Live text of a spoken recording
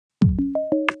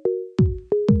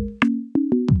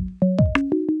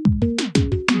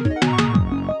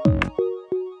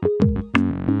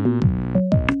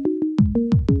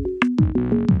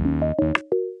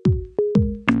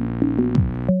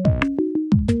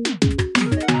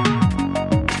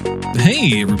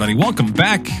Hey, everybody, welcome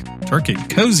back to Arcade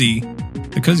Cozy,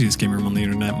 the coziest game room on the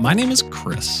internet. My name is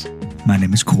Chris. My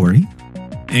name is Corey.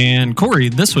 And Corey,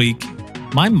 this week,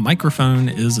 my microphone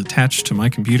is attached to my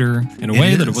computer in a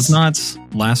way that it was not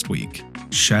last week.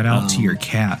 Shout out to your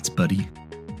cats, buddy.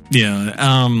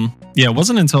 Yeah, it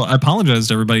wasn't until I apologized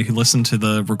to everybody who listened to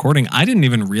the recording. I didn't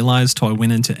even realize till I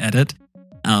went into edit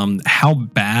how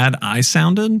bad I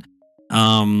sounded.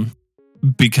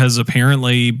 Because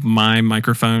apparently my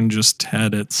microphone just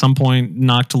had at some point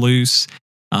knocked loose.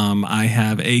 I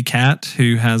have a cat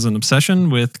who has an obsession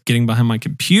with getting behind my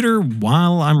computer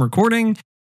while I'm recording,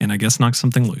 and I guess knocked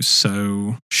something loose.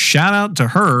 So shout out to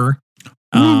her.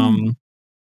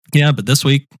 Yeah, but this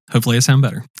week, hopefully I sound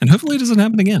better, and hopefully it doesn't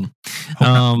happen again.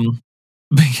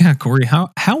 But yeah, Corey, how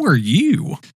are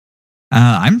you?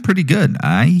 I'm pretty good.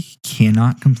 I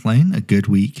cannot complain. A good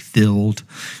week filled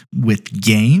with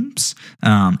games.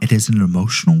 It is an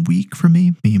emotional week for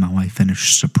me. Me and my wife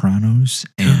finished Sopranos,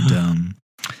 and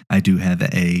I do have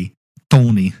a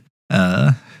thorny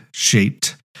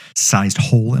shaped sized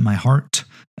hole in my heart.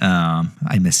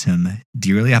 I miss him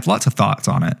dearly. I have lots of thoughts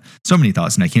on it. So many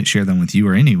thoughts, and I can't share them with you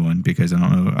or anyone because I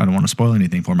don't want to spoil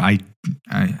anything for him. I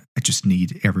just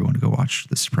need everyone to go watch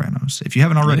The Sopranos. If you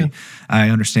haven't already, I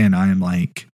understand I am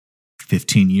like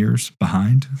 15 years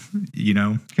behind,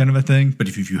 kind of a thing. But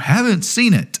if you haven't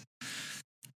seen it,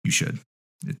 you should.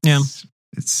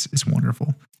 It's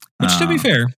wonderful. Which, to be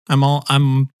fair,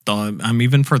 I'm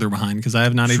even further behind because I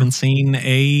have not even seen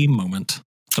a moment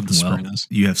of The Sopranos.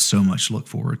 You have so much to look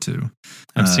forward to.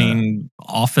 I've seen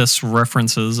Office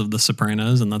references of The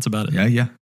Sopranos, and that's about it. Yeah.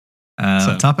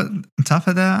 On top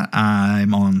of that,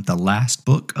 I'm on the last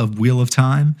book of Wheel of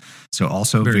Time, so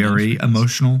also very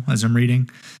emotional as I'm reading.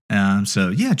 It's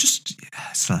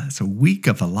a week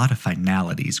of a lot of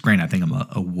finalities. Granted, I think I'm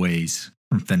a ways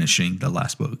from finishing the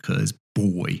last book because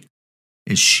boy,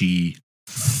 is she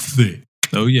thick.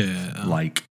 Oh yeah,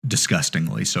 like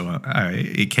disgustingly. So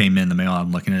it came in the mail.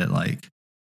 I'm looking at it like,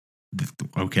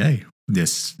 okay,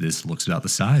 this looks about the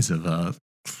size of a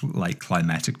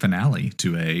climactic finale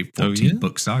to a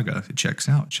 14-book saga. It checks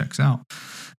out.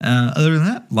 Other than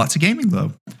that, lots of gaming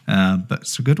though. But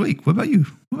it's a good week. What about you,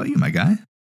 my guy?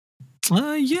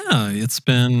 It's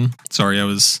been. Sorry, I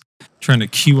was trying to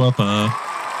queue up a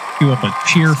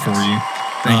cheer for you.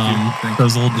 Thank you. I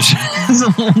was a little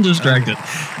distracted.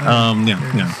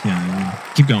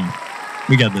 Keep going.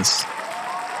 We got this.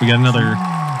 We got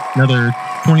another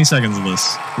 20 seconds of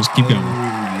this. Just keep going.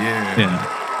 Yeah.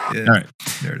 All right.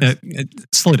 There it is.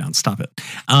 Slow down. Stop it.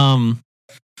 No,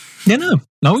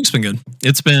 week's been good.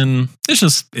 It's been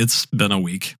a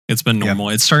week. It's been normal.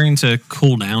 It's starting to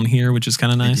cool down here, which is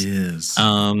kind of nice. It is.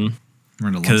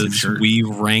 Because we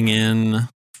rang in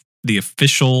the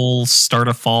official start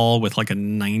of fall with like a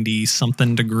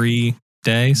 90-something degree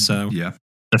day. So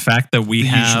the fact that we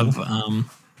have, the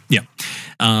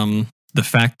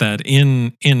fact that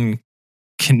in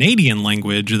Canadian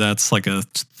language, that's like a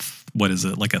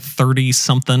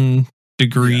 30-something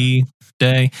degree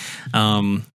day.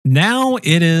 Now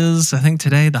it is, I think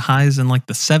today the high's in like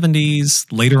the 70s.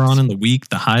 Later on in the week,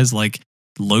 the high's like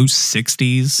low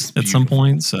 60s at some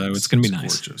point. So it's going to be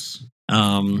nice. Gorgeous.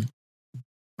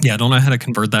 I don't know how to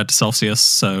convert that to Celsius.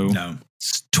 So no.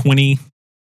 It's 20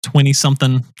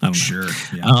 something. I don't know. Sure.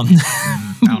 Yeah. I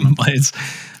don't know.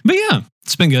 But yeah,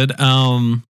 it's been good.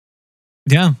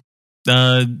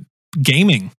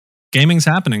 Gaming's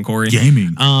happening, Corey.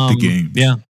 The game.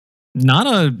 Yeah. Not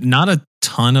a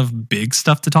ton of big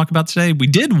stuff to talk about today. We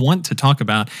did want to talk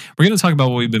about, we're going to talk about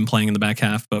what we've been playing in the back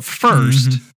half, but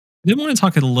first, I did want to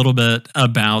talk a little bit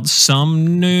about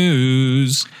some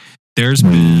news. There's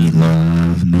been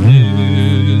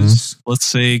news. Let's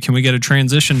see. Can we get a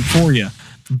transition for you?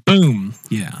 Boom.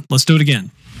 Yeah. Let's do it again.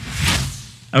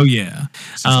 Oh yeah.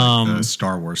 Like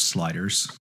Star Wars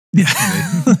sliders. Yeah.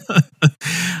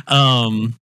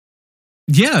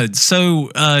 So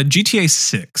GTA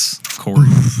 6, Corey.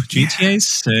 GTA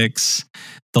 6,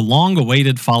 the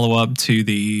long-awaited follow-up to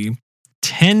the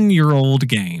 10-year-old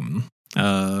game. What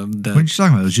are you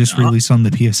talking about? It was just released on the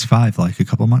PS5 like a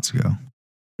couple months ago.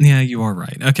 Yeah, you are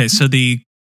right. Okay, so the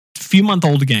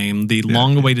few-month-old game, the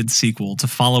long-awaited sequel to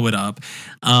follow it up,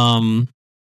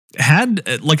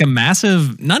 had like a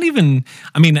massive,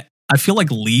 I feel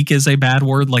like leak is a bad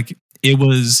word. Like it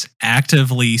was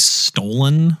actively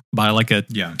stolen by like a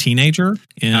teenager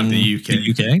in the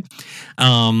UK.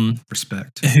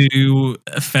 Respect. Who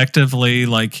effectively,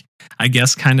 like, I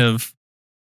guess kind of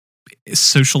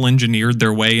social engineered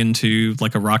their way into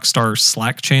like a Rockstar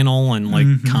Slack channel and like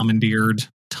commandeered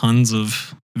tons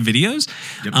of videos.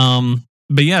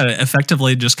 But yeah,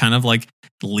 effectively just kind of like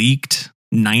leaked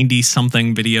 90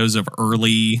 something videos of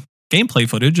early gameplay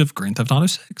footage of Grand Theft Auto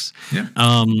 6.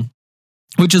 Yeah.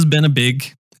 Which has been a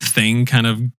big thing kind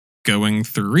of going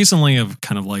through recently of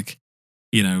kind of like,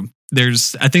 you know,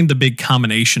 there's, I think the big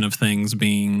combination of things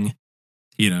being,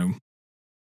 you know,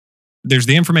 there's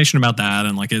the information about that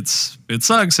and like it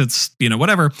sucks, it's, you know,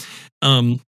 whatever.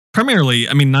 Primarily,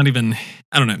 I mean, not even,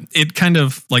 I don't know, it kind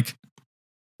of like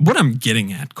what I'm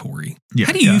getting at, Corey. Yeah,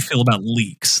 how do you feel about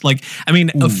leaks? Like, I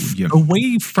mean,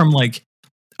 away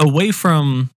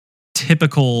from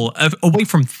typical, away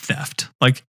from theft,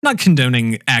 like not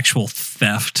condoning actual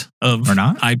theft of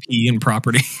IP and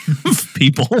property of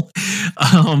people.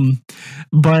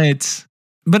 But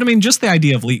I mean, just the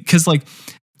idea of leak, because like,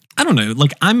 I don't know,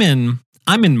 like I'm in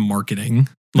marketing,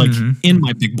 like in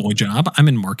my big boy job, I'm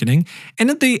in marketing. And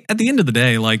at the end of the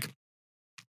day, like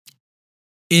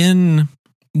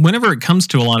whenever it comes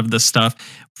to a lot of this stuff,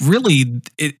 really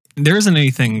there isn't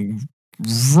anything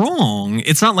wrong.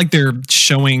 It's not like they're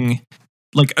showing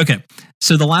like, okay,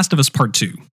 so The Last of Us Part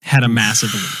 2 had a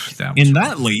massive leak.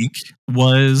 That leak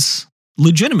was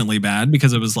legitimately bad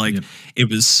because it was like, it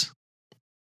was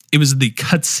the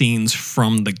cutscenes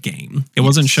from the game. It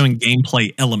wasn't showing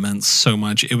gameplay elements so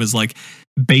much. It was like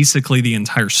basically the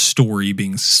entire story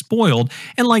being spoiled.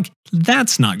 And like,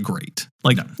 that's not great.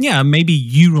 Like, yeah, maybe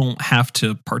you don't have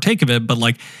to partake of it, but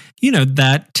like, you know,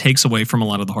 that takes away from a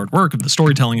lot of the hard work of the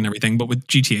storytelling and everything. But with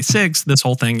GTA 6, this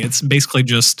whole thing, it's basically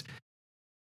just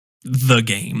the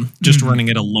game, just running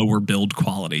at a lower build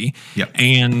quality.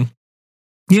 And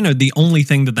you know, the only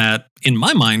thing that in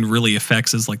my mind really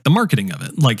affects is like the marketing of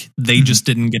it. Like they just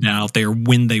didn't get out there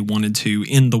when they wanted to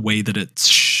in the way that it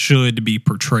should be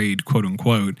portrayed, quote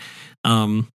unquote.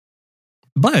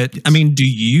 But I mean,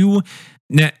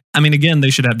 again, they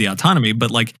should have the autonomy,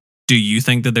 but like, do you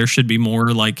think that there should be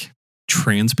more like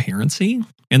transparency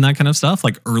in that kind of stuff?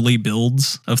 Like early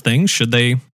builds of things? Should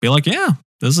they be like, yeah,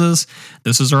 this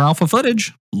is our alpha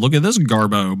footage. Look at this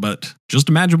garbo, but just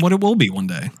imagine what it will be one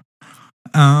day.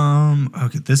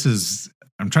 Okay,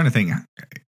 I'm trying to think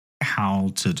how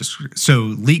to describe. So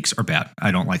leaks are bad.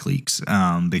 I don't like leaks,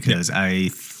 because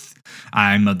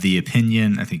I'm of the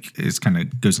opinion, I think it's kind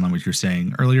of goes along with what you're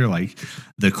saying earlier, like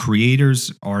the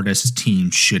creators, artists,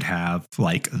 team should have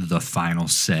like the final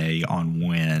say on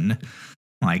when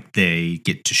like they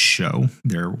get to show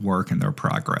their work and their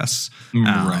progress.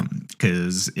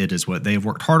 Because it is what they've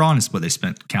worked hard on. It's what they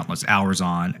spent countless hours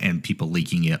on, and people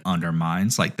leaking it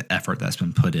undermines like the effort that's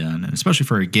been put in. And especially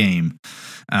for a game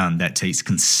that takes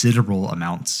considerable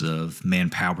amounts of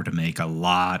manpower to make, a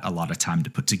lot of time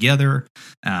to put together.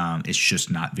 It's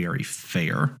just not very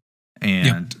fair.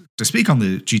 And to speak on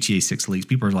the GTA 6 leaks,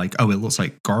 people are like, oh, it looks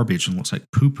like garbage and looks like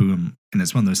poo-poo. And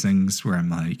it's one of those things where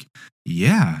I'm like,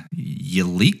 yeah, you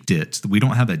leaked it. We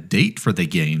don't have a date for the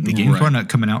game. The game's probably not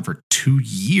coming out for 2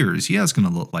 years. Yeah, it's going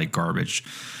to look like garbage.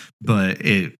 But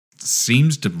it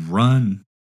seems to run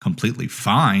completely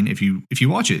fine. If you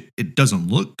watch it, it doesn't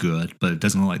look good, but it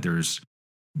doesn't look like there's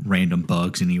random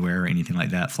bugs anywhere or anything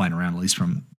like that flying around, at least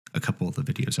from a couple of the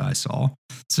videos I saw.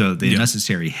 So the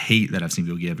unnecessary hate that I've seen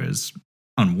people give is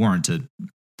unwarranted.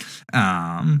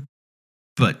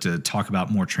 But to talk about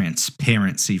more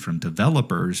transparency from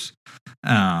developers,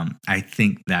 I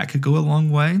think that could go a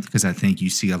long way, because I think you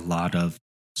see a lot of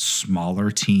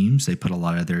smaller teams. They put a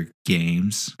lot of their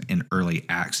games in early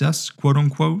access, quote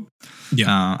unquote.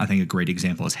 I think a great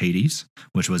example is Hades,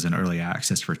 which was in early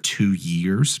access for 2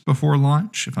 years before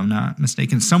launch, if I'm not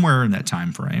mistaken, somewhere in that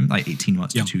time frame, like 18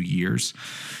 months to 2 years,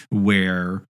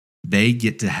 where they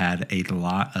get to have a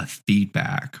lot of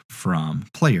feedback from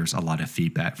players, a lot of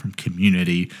feedback from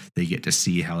community. They get to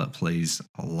see how it plays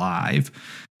live,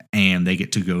 and they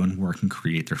get to go and work and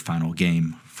create their final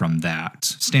game from that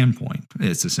standpoint.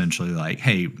 It's essentially like,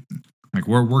 hey, like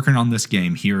we're working on this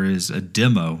game. Here is a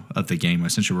demo of the game.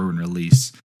 Essentially, we're going to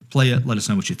release. Play it. Let us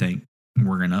know what you think.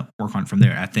 We're going to work on it from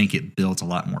there. I think it builds a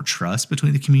lot more trust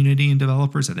between the community and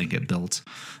developers. I think it built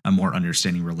a more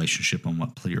understanding relationship on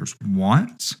what players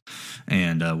want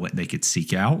and what they could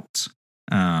seek out.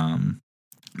 I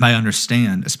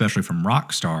understand, especially from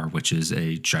Rockstar, which is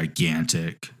a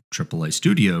gigantic AAA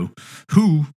studio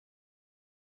who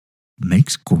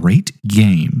makes great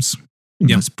games.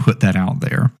 Let's put that out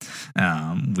there.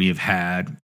 We have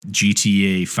had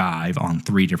GTA 5 on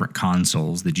 3 different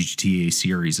consoles. The GTA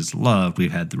series is loved.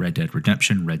 We've had the Red Dead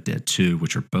Redemption, Red Dead 2,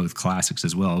 which are both classics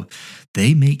as well.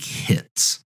 They make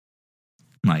hits.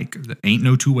 Like, there ain't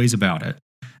no two ways about it.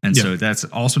 And so that's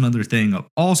also another thing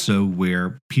also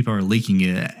where people are leaking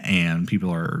it and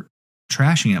people are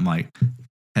trashing it. I'm like,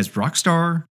 has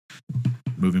Rockstar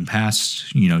moving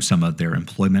past, some of their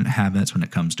employment habits when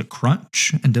it comes to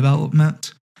crunch and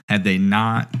development, have they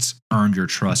not earned your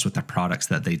trust with the products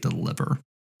that they deliver?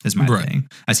 Is my thing.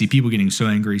 I see people getting so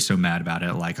angry, so mad about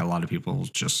it. Like a lot of people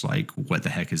just like, what the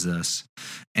heck is this?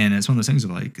 And it's one of those things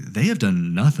of like, they have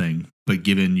done nothing but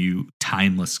given you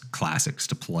timeless classics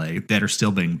to play that are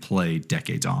still being played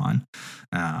decades on.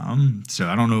 So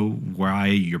I don't know why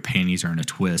your panties are in a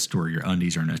twist or your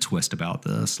undies are in a twist about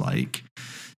this. Like,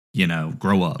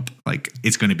 grow up. Like,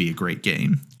 it's going to be a great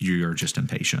game. You're just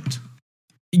impatient.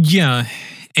 Yeah.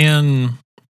 And,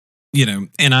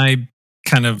 and I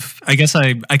kind of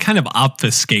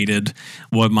obfuscated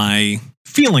what my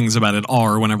feelings about it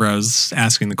are whenever I was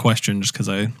asking the question, just because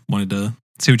I wanted to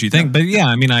see what you think. But yeah,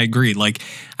 I mean, I agree. Like,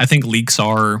 I think leaks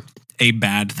are a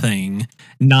bad thing,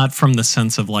 not from the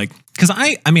sense of like, because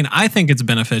I think it's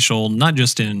beneficial, not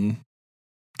just in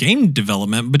game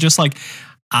development, but just like,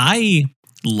 I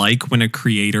like when a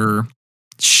creator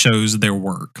shows their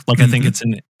work. Like, I think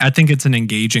it's an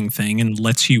engaging thing and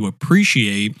lets you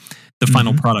appreciate the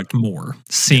final product more,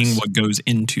 seeing what goes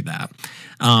into that.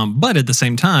 But at the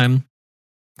same time,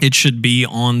 it should be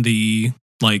on the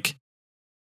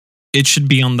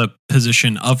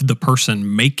position of the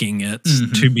person making it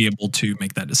to be able to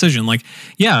make that decision. Like,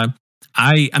 yeah,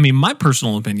 I mean, my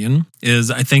personal opinion is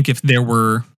I think if there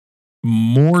were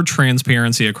more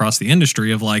transparency across the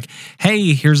industry of like,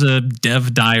 hey, here's a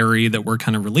dev diary that we're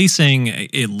kind of releasing.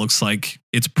 It looks like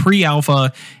it's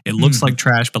pre-alpha. It looks like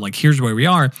trash, but like, here's where we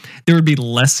are. There would be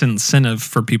less incentive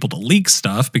for people to leak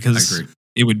stuff because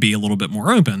it would be a little bit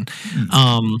more open.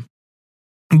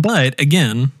 But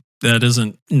again, that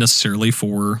isn't necessarily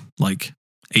for like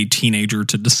a teenager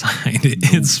to decide.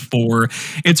 It's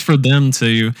for them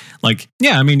to like,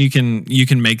 yeah, I mean, you can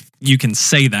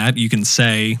say that. You can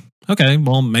say, okay,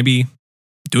 well, maybe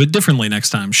do it differently next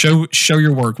time. Show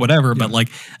your work, whatever. Yeah. But like,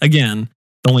 again,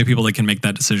 the only people that can make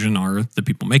that decision are the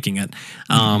people making it.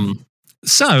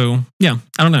 So yeah,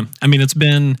 I don't know. I mean, it's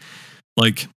been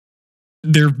like,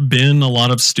 there've been a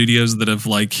lot of studios that have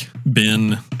like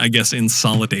been, I guess, in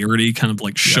solidarity, kind of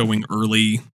like showing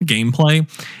early gameplay.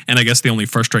 And I guess the only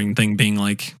frustrating thing being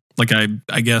like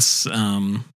I guess,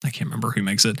 I can't remember who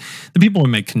makes it. The people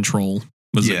who make Control.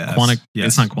 Was it Quantic? Yes.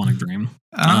 It's not Quantic Dream.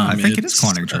 I think it is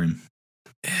Quantic Dream.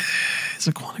 Is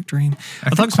it Quantic Dream? I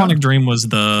thought Quantic Dream was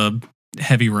the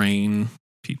Heavy Rain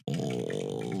people.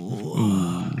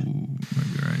 Ooh,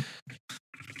 maybe right.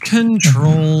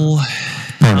 Control.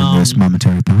 Pardon this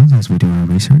momentary pause as we do our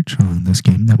research on this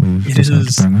game that we've decided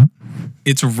to bring up.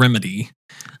 It's Remedy.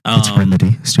 It's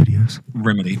Remedy Studios.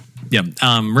 Remedy. Yeah.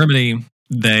 Remedy.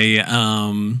 They.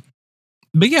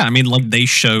 But yeah, I mean, like they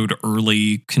showed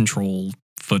early Control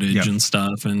footage and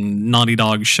stuff, and Naughty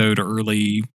Dog showed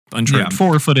early Uncharted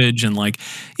 4 footage, and like,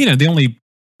 the only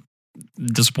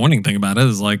disappointing thing about it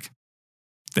is like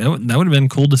that would have been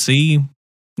cool to see,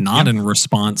 not in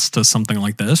response to something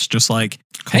like this, just like,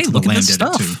 hey, look at this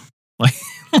stuff, like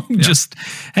just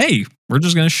hey, we're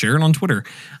just gonna share it on Twitter.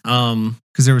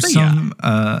 Because there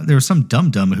was some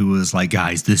dum-dum who was like,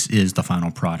 guys, this is the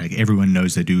final product. Everyone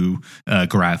knows they do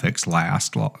graphics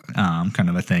last, kind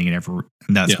of a thing. And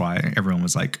that's why everyone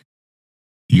was like,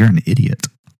 you're an idiot.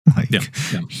 Like,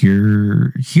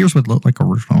 here's what it looked like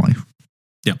originally.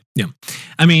 Yeah, yeah.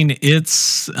 I mean,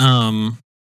 it's, I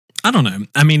don't know.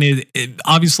 I mean, it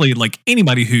obviously, like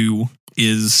anybody who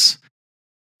is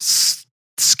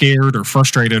scared or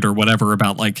frustrated or whatever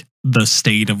about like the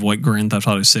state of what Grand Theft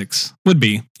Auto 6 would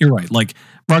be. You're right. Like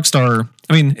Rockstar,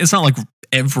 I mean, it's not like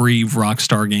every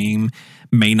Rockstar game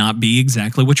may not be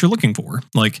exactly what you're looking for.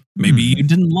 Like maybe you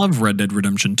didn't love Red Dead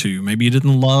Redemption 2. Maybe you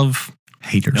didn't love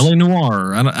haters. LA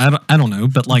Noire. I don't know.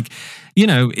 But like,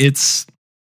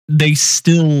 they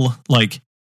still like,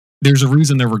 there's a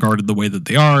reason they're regarded the way that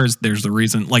they are. There's the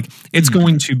reason, like it's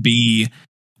going to be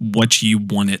what you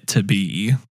want it to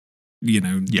be.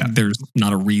 There's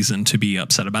not a reason to be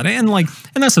upset about it. And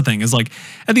that's the thing is like,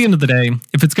 at the end of the day,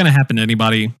 if it's going to happen to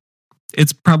anybody,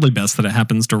 it's probably best that it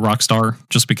happens to Rockstar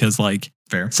just because like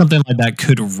something like that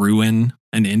could ruin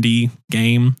an indie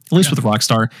game, at least with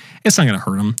Rockstar. It's not going to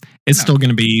hurt them. It's still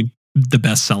going to be the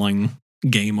best selling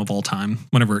game of all time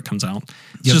whenever it comes out.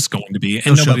 It's just going to be.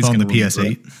 And nobody's going to the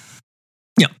PS8.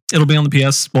 Yeah. It'll be on the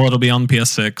it'll be on the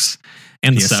PS6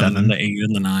 and the 7, the 8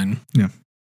 and the 9. Yeah.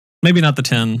 Maybe not the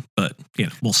 10, but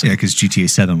we'll see. Yeah, because GTA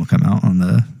 7 will come out on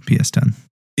the PS10.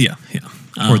 Yeah, yeah.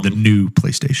 Or the new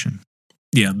PlayStation.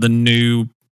 Yeah, the new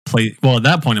well, at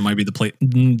that point it might be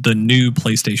the new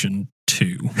PlayStation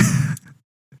 2.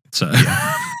 So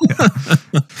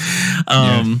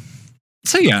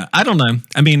So yeah, I don't know.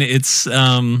 I mean, it's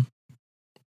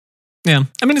Yeah.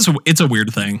 I mean, it's a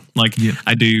weird thing. Like Yeah.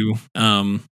 I do,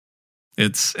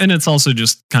 it's also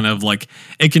just kind of like,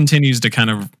 it continues to kind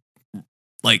of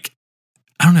like,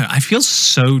 I don't know. I feel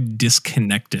so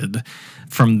disconnected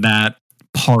from that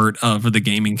part of the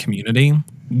gaming community,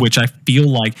 which I feel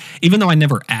like, even though I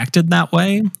never acted that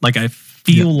way, like I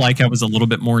feel like I was a little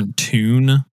bit more in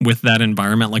tune with that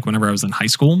environment, like whenever I was in high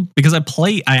school, because I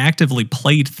actively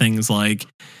played things like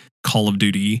Call of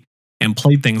Duty and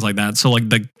played things like that. So like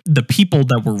the people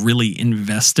that were really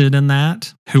invested in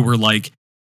that, who were like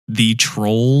the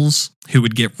trolls who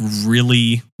would get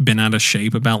really bent out of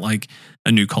shape about like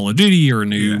a new Call of Duty or a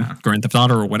new Grand Theft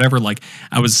Auto or whatever, like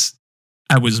I was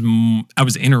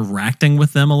interacting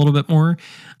with them a little bit more.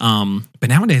 But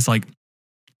nowadays, like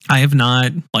I've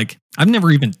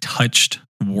never even touched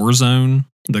Warzone,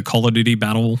 the Call of Duty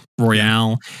Battle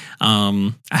Royale.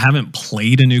 I haven't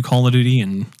played a new Call of Duty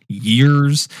in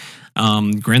years.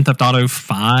 Grand Theft Auto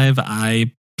 5,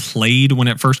 I played when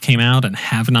it first came out and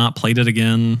have not played it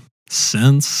again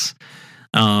since.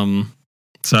 So I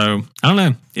don't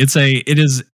know. It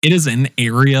is an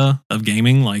area of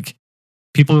gaming, like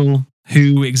people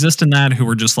who exist in that, who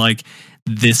are just like,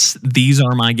 these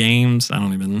are my games. I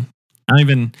don't even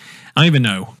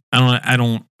know. I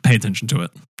don't pay attention to it.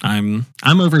 I'm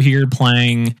over here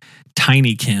playing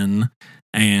Tinykin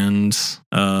and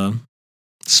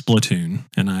Splatoon,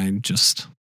 and I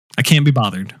can't be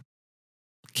bothered.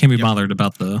 Can't be bothered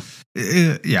about the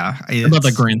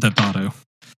Grand Theft Auto.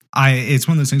 It's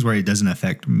one of those things where it doesn't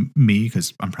affect me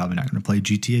because I'm probably not going to play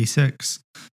GTA 6.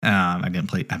 I haven't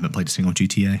played a single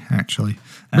GTA actually.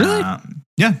 Really?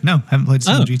 Haven't played a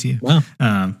single GTA.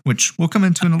 Wow. Which we'll come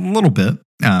into in a little bit.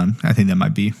 I think that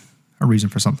might be a reason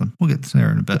for something. We'll get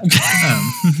there in a bit.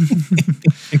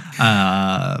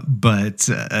 But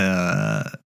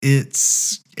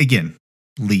it's, again,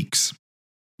 leaks.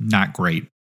 Not great,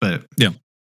 but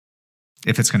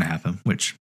if it's going to happen,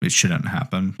 which it shouldn't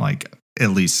happen, like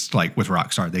at least like with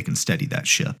Rockstar, they can steady that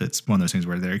ship. It's one of those things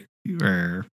where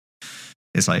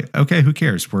it's like, okay, who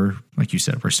cares? We're, like you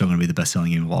said, we're still going to be the best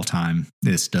selling game of all time.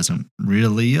 This doesn't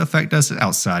really affect us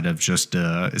outside of just,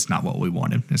 it's not what we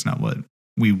wanted. It's not what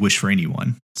we wish for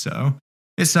anyone. So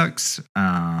it sucks.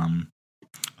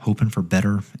 Hoping for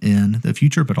better in the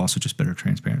future, but also just better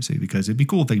transparency, because it'd be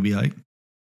cool if they could be like,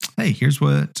 hey, here's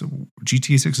what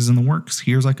GTA 6 is in the works.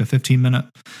 Here's like a 15-minute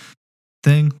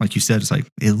thing. Like you said, it's like,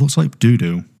 it looks like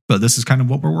doo-doo, but this is kind of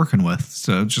what we're working with.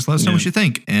 So just let us know what you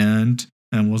think, and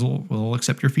we'll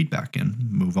accept your feedback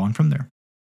and move on from there.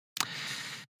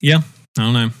 Yeah, I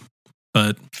don't know.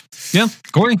 But yeah,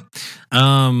 Corey,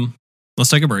 let's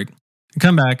take a break and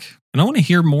come back. And I want to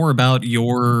hear more about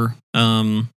your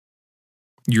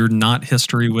not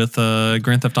history with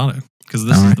Grand Theft Auto, because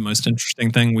this is the most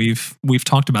interesting thing we've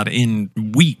talked about in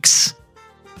weeks.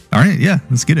 All right, yeah,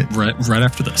 let's get it. Right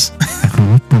after this.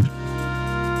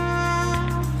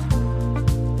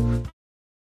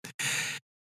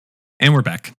 And we're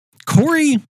back.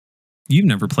 Corey, you've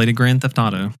never played a Grand Theft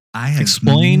Auto.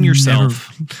 Explain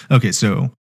yourself. Okay,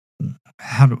 so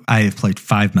I have played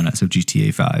 5 minutes of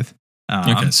GTA 5.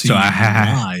 Okay, so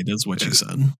I lied, is what you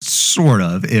said. Sort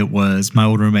of. It was my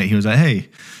old roommate. He was like, hey,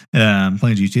 I'm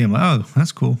playing GTA. I'm like, oh,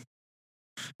 that's cool.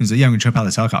 He's like, yeah, I'm going to jump out of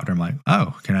this helicopter. I'm like,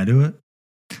 oh, can I do it?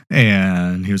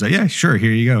 And he was like, yeah, sure,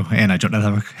 here you go. And I jumped out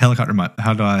of the helicopter. I'm like,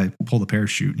 how do I pull the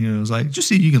parachute? And he was like, just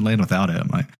see if you can land without it. I'm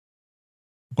like,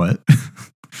 what?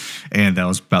 And that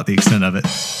was about the extent of it.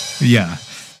 Yeah.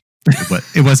 But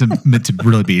it wasn't meant to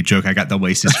really be a joke. I got the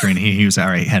wasted screen. He was like,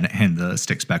 all right, hand the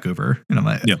sticks back over. And I'm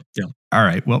like, yeah. All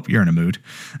right, well, you're in a mood.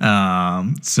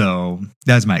 So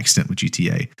that's my extent with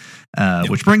GTA.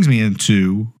 Which brings me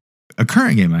into a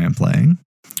current game I am playing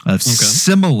of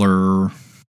similar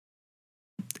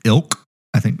ilk,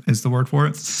 I think is the word for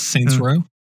it. Saints Row?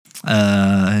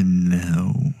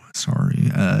 No, sorry.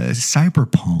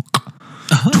 Cyberpunk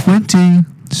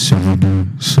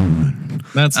 2077.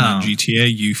 That's not GTA,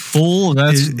 you fool.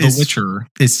 That's The Witcher.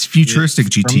 It's futuristic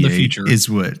GTA from the future. Is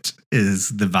what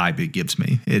is the vibe it gives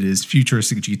me. It is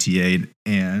futuristic GTA,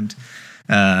 and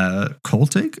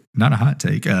cold take, not a hot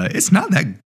take. It's not that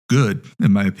good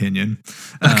in my opinion.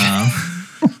 Okay.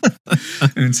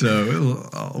 And so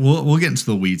we'll get into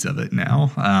the weeds of it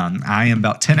now. I am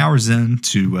about 10 hours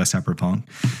into Cyberpunk.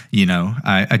 You know,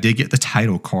 I did get the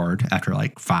title card after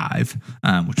like 5,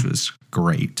 which was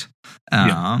great.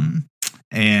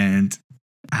 And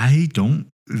I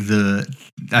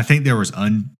think there was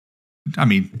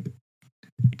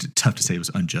tough to say it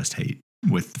was unjust hate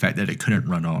with the fact that it couldn't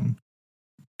run on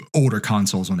older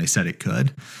consoles when they said it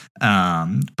could.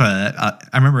 But I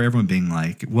remember everyone being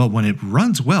like, well, when it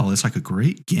runs well, it's like a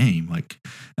great game. Like,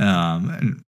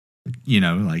 and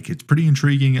like it's pretty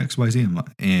intriguing XYZ.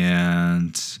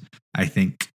 And I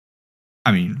think,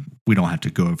 I mean, we don't have to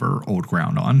go over old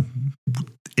ground on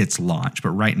its launch, but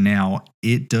right now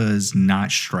it does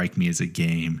not strike me as a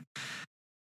game.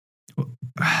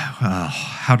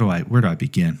 Where do I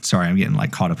begin? Sorry, I'm getting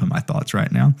like caught up in my thoughts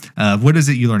right now. What is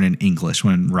it you learn in English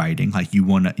when writing? Like you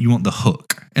want the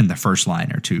hook in the first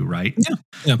line or two, right?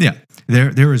 Yeah.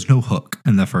 There is no hook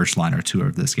in the first line or two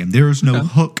of this game. There is no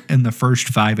hook in the first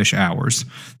 5-ish hours.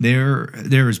 There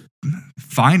is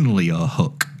finally a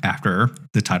hook after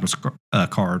the title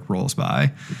card rolls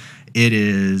by. It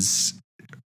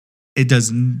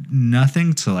does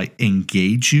nothing to like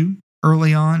engage you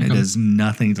early on. It does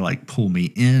nothing to like pull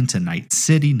me into Night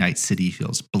City. Night City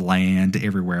feels bland.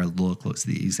 Everywhere I looks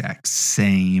the exact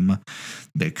same.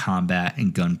 The combat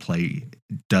and gunplay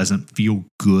doesn't feel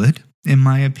good, in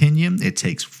my opinion. It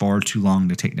takes far too long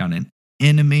to take down an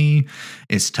enemy.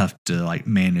 It's tough to like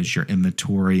manage your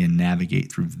inventory and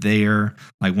navigate through there.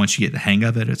 Like once you get the hang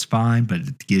of it, it's fine, but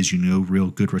it gives you no real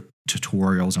good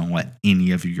tutorials on what any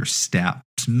of your stats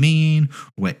mean,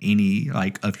 what any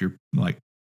like of your like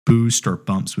boost or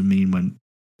bumps would mean when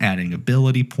adding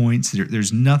ability points.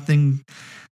 There's nothing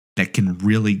that can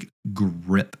really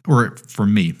grip, or for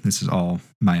me, this is all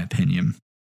my opinion,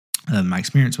 my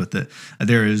experience with it.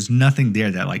 There is nothing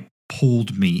there that like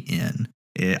pulled me in.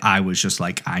 I was just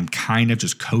like, I'm kind of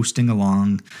just coasting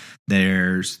along.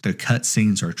 The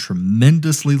cutscenes are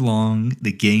tremendously long.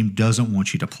 The game doesn't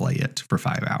want you to play it for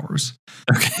 5 hours.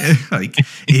 Okay. Like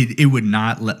it would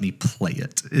not let me play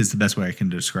it, is the best way I can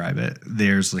describe it.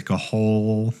 There's like a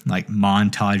whole like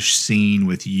montage scene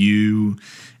with you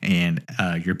and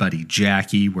your buddy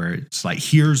Jackie, where it's like,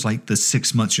 here's like the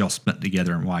 6 months y'all spent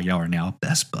together and why y'all are now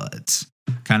best buds,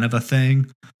 kind of a thing.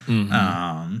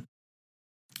 Mm-hmm.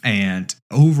 And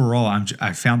overall,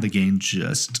 I found the game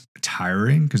just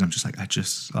tiring because I'm just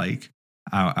like,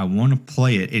 I want to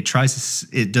play it.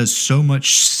 It does so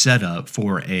much setup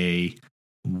for a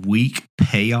weak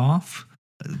payoff,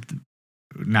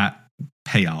 not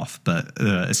payoff, but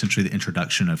essentially the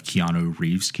introduction of Keanu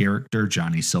Reeves' character,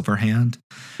 Johnny Silverhand.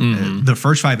 Mm-hmm. The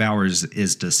first 5 hours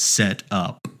is to set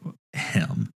up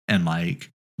him and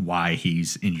like why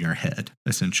he's in your head,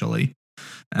 essentially.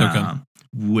 Okay.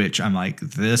 Which I'm like,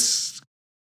 this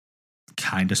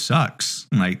kind of sucks.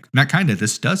 Like, not kind of,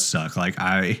 this does suck. Like,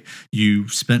 you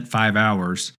spent 5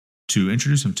 hours to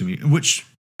introduce him to me, which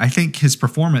I think his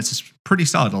performance is pretty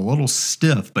solid, a little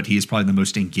stiff, but he's probably the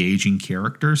most engaging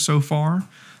character so far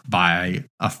by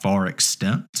a far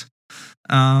extent.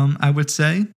 I would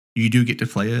say you do get to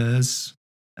play as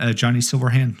Johnny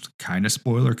Silverhand, kind of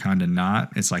spoiler, kind of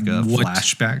not. It's like a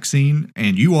flashback scene,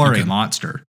 and you are a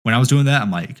monster. When I was doing that,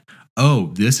 I'm like, oh,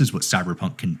 this is what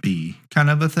Cyberpunk can be, kind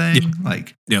of a thing. Yeah.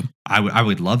 Like, yeah, I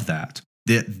would love that.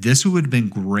 This would have been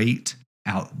great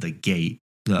out the gate,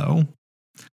 though,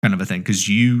 kind of a thing, because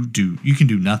you can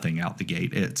do nothing out the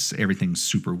gate. Everything's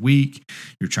super weak.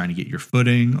 You're trying to get your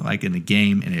footing, like in the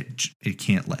game, and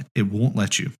it won't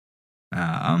let you.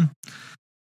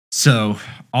 So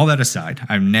all that aside,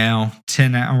 I'm now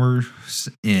 10 hours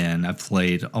in. I've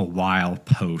played a while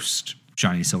post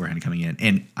Johnny Silverhand coming in,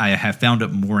 and I have found it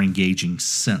more engaging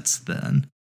since then.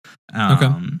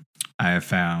 I have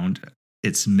found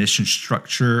its mission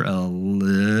structure a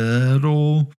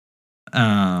little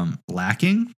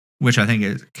lacking, which I think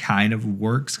it kind of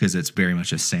works because it's very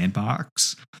much a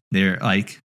sandbox. They're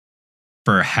like,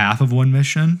 for half of one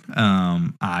mission,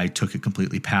 I took it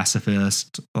completely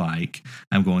pacifist. Like,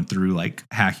 I'm going through like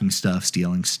hacking stuff,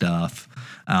 stealing stuff,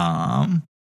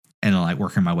 and like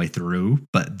working my way through.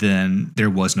 But then there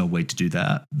was no way to do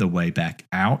that the way back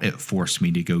out. It forced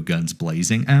me to go guns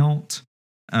blazing out,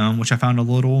 which I found a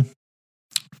little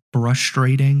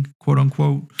frustrating, quote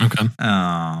unquote. Okay.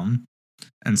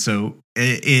 And so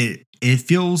it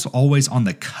feels always on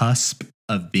the cusp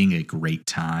of being a great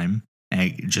time, and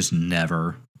it just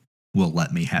never will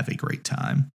let me have a great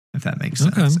time, if that makes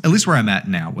sense. Okay. At least where I'm at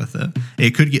now with it.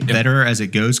 It could get better as it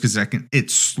goes because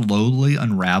it's slowly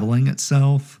unraveling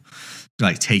itself,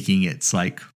 like taking its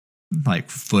like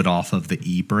foot off of the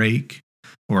e-brake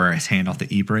or its hand off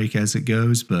the e-brake as it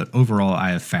goes. But overall,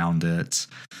 I have found it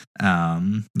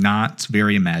not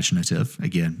very imaginative.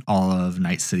 Again, all of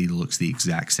Night City looks the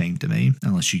exact same to me,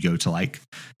 unless you go to like,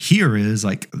 here is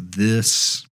like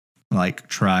this like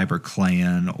tribe or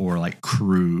clan or like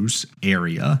cruise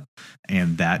area,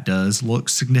 and that does look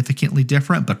significantly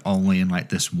different, but only in like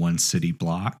this one city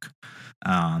block,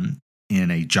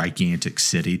 in a gigantic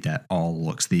city that all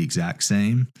looks the exact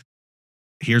same.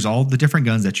 Here's all the different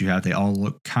guns that you have. They all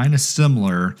look kind of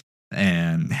similar,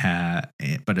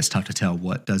 but it's tough to tell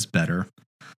what does better.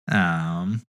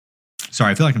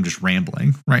 Sorry, I feel like I'm just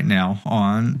rambling right now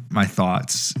on my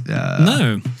thoughts.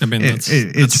 No, I mean,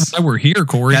 that's why we're here,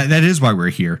 Corey. That is why we're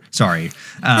here. Sorry.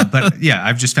 But yeah,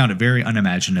 I've just found it very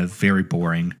unimaginative, very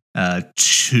boring.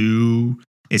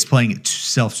 It's playing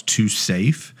itself too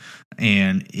safe.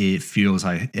 And it feels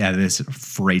like it is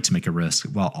afraid to make a risk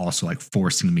while also like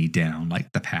forcing me down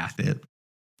like the path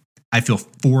I feel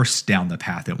forced down the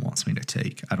path it wants me to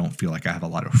take. I don't feel like I have a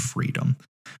lot of freedom,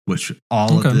 which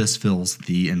all of this feels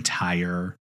the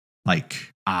entire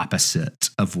like opposite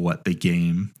of what the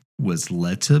game was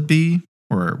led to be,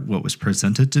 or what was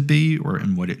presented to be, or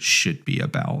in what it should be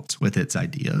about with its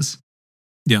ideas.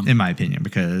 Yeah, in my opinion,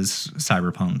 because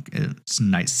Cyberpunk,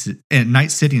 Night City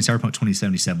and Cyberpunk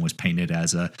 2077 was painted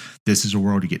as this is a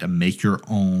world you get to make your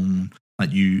own.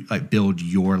 Like you like build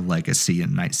your legacy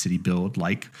in Night City, build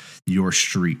like your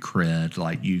street cred.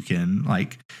 Like you can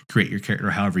like create your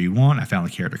character however you want. I found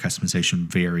the character customization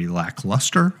very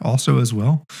lackluster also as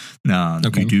well.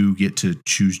 You do get to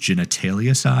choose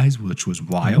genitalia size, which was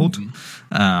wild.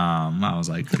 I was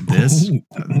like this.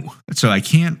 So I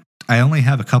only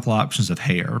have a couple options of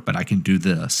hair, but I can do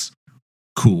this.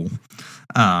 Cool.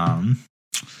 And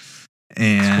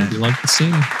you like to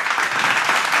see.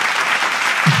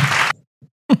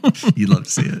 You'd love to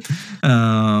see it.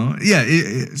 I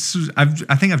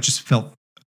think I've just felt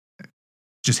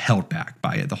just held back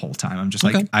by it the whole time. I'm just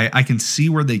like, I can see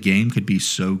where the game could be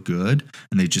so good,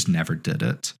 and they just never did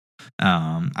it.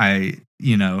 I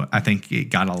think it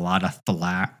got a lot of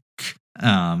flack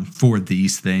for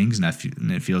these things,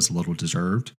 and it feels a little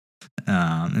deserved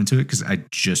into it because I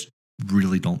just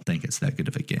really don't think it's that good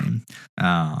of a game.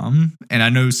 And I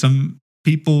know some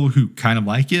people who kind of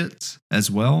like it as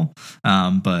well,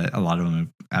 but a lot of them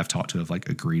I've talked to have like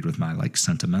agreed with my like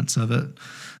sentiments of it.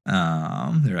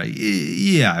 They're like,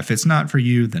 yeah, if it's not for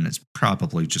you, then it's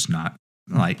probably just not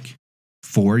like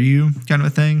for you kind of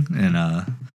a thing. And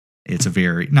it's a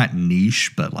very not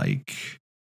niche, but like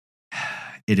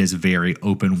it is a very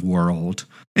open world.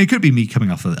 It could be me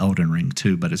coming off of Elden Ring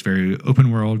too, but it's very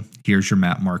open world. Here's your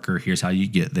map marker. Here's how you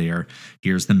get there.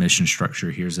 Here's the mission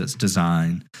structure. Here's its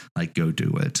design. Like, go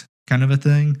do it, kind of a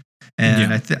thing.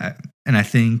 And I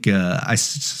think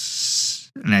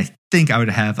I would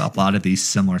have a lot of these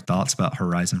similar thoughts about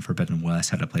Horizon Forbidden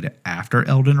West had I played it after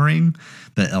Elden Ring.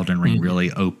 But Elden Ring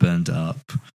really opened up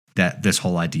this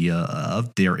whole idea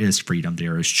of there is freedom,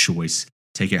 there is choice.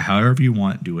 Take it however you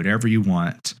want, do whatever you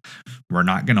want. We're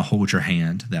not going to hold your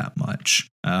hand that much.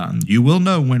 You will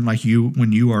know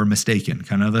when you are mistaken,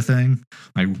 kind of a thing,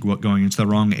 like going into the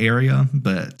wrong area.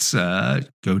 But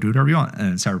go do whatever you want.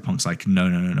 And Cyberpunk's like,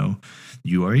 no.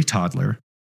 You are a toddler.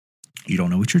 You don't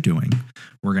know what you're doing.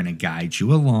 We're going to guide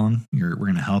you along. We're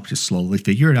going to help you slowly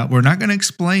figure it out. We're not going to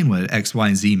explain what X, Y,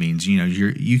 and Z means.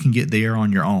 You can get there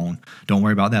on your own. Don't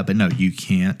worry about that. But no, you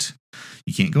can't.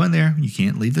 You can't go in there. You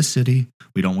can't leave the city.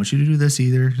 We don't want you to do this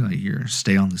either. Like you're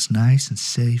stay on this nice and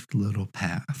safe little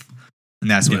path. And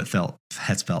that's what it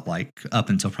has felt like up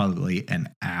until probably an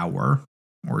hour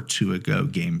or two ago,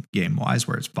 game wise,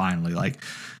 where it's finally like,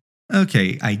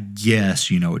 okay, I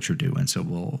guess you know what you're doing, so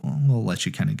we'll let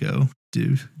you kind of go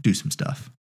do some stuff.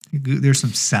 There's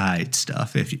some side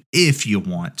stuff if you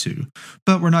want to,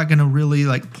 but we're not going to really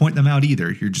like point them out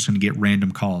either. You're just going to get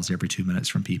random calls every 2 minutes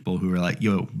from people who are like,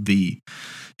 "Yo, V,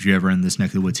 if you're ever in this neck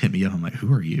of the woods, hit me up." I'm like,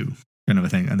 "Who are you?" Kind of a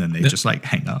thing, and then they just like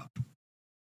hang up.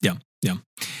 Yeah,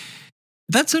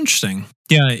 that's interesting.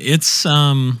 Yeah, it's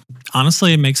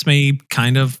honestly, it makes me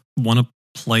kind of want to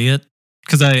play it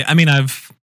because I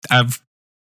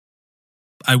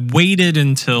waited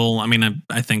until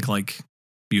I think like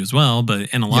you as well,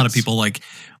 and a lot of people like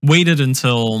waited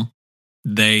until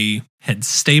they had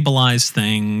stabilized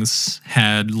things,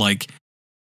 had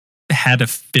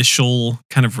official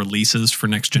kind of releases for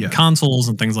next gen consoles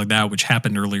and things like that, which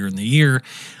happened earlier in the year.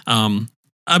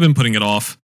 I've been putting it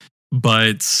off,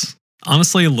 but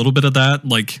honestly, a little bit of that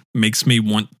like makes me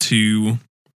want to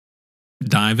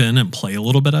dive in and play a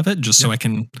little bit of it just so I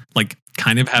can like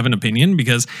kind of have an opinion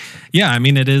because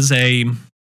it is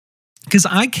because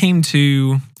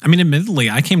admittedly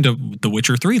I came to The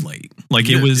Witcher 3 late. Like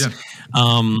it was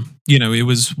it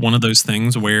was one of those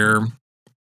things where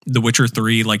The Witcher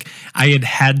 3, like I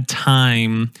had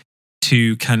time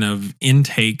to kind of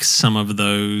intake some of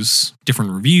those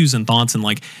different reviews and thoughts, and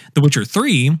like The Witcher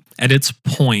 3 at its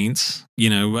point,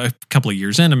 a couple of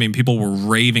years in, people were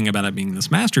raving about it being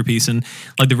this masterpiece, and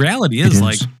like the reality is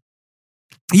like,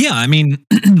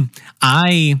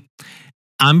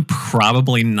 I'm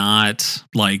probably not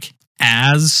like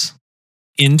as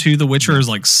into The Witcher as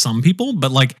like some people,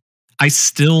 but like I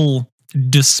still,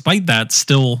 despite that,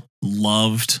 still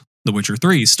loved The Witcher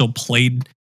 3, still played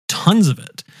tons of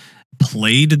it.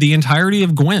 Played the entirety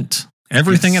of Gwent.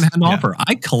 Everything it had to offer.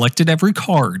 I collected every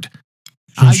card.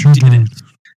 I did it.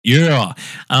 Yeah.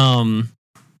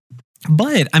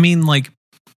 But I mean, like,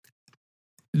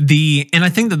 and I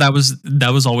think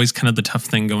that was always kind of the tough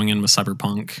thing going in with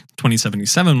Cyberpunk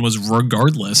 2077 was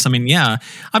regardless. I mean, yeah,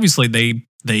 obviously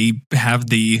they have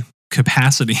the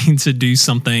capacity to do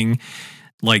something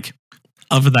like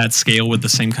of that scale with the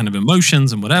same kind of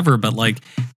emotions and whatever, but like,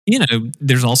 you know,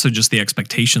 there's also just the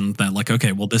expectation that like,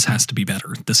 okay, well, this has to be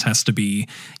better. This has to be,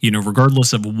 you know,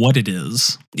 regardless of what it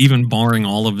is, even barring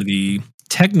all of the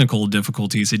technical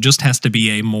difficulties, it just has to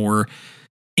be a more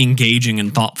engaging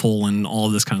and thoughtful and all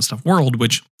of this kind of stuff world,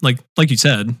 which like you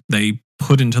said, they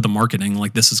put into the marketing,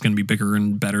 like this is going to be bigger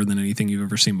and better than anything you've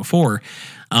ever seen before.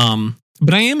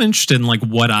 But I am interested in like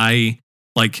what I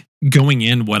like going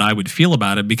in, what I would feel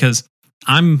about it, because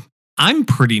I'm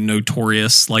pretty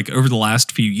notorious like over the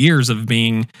last few years of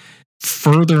being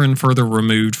further and further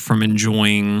removed from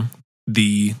enjoying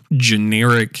the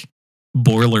generic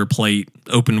boilerplate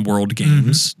open world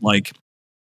games. Like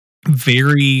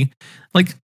very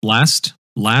like last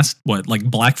what, like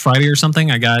Black Friday or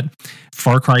something, I got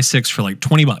Far Cry 6 for like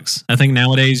 $20. I think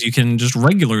nowadays you can just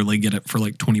regularly get it for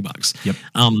like $20. Yep.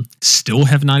 Still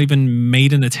have not even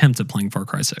made an attempt at playing Far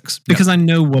Cry 6 because I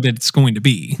know what it's going to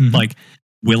be. Like,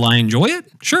 will I enjoy it?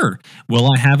 Sure.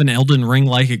 Will I have an Elden Ring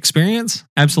like experience?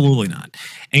 Absolutely not.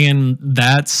 And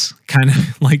that's kind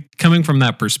of like coming from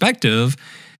that perspective.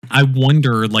 I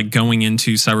wonder, like going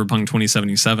into Cyberpunk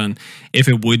 2077, if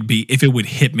it would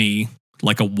hit me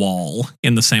like a wall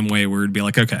in the same way where it'd be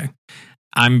like, okay,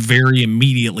 I'm very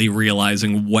immediately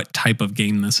realizing what type of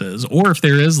game this is, or if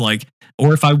there is like,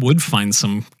 or if I would find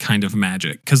some kind of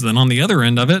magic. Because then on the other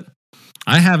end of it,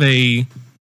 I have an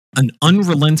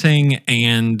unrelenting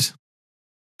and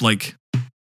like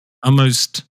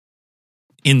almost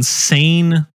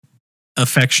insane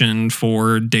affection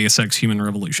for Deus Ex Human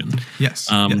Revolution. Yes.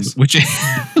 Which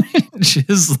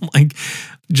is like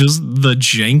just the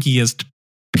jankiest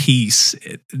piece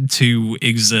to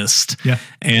exist. Yeah.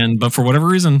 But for whatever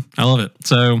reason, I love it.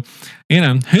 So, you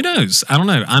know, who knows? I don't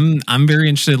know. I'm very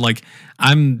interested. Like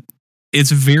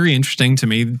it's very interesting to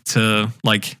me to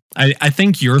like, I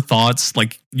think your thoughts,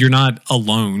 like you're not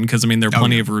alone. Cause I mean, there are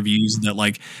plenty of reviews that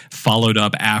like followed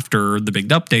up after the big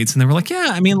updates and they were like,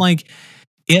 yeah, I mean, like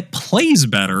it plays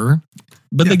better,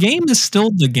 but the game is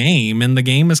still the game. And the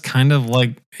game is kind of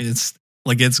like, it's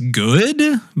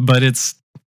good, but it's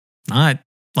not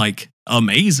like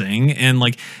amazing. And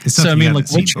like, so I mean, like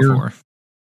what's your,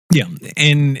 yeah.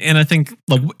 And I think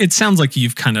like, it sounds like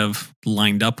you've kind of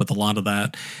lined up with a lot of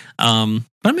that. But I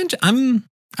don't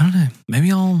know,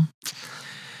 maybe I'll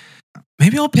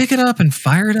pick it up and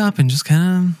fire it up and just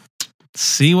kind of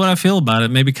see what I feel about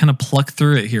it. Maybe kind of pluck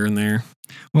through it here and there.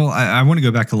 Well, I want to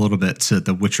go back a little bit to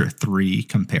the Witcher 3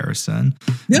 comparison.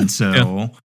 Yeah. And so,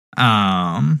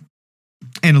 and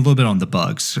a little bit on the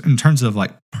bugs in terms of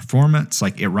like performance,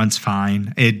 like it runs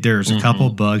fine. There's a couple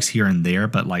bugs here and there,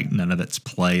 but like none of it's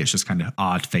play. It's just kind of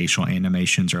odd facial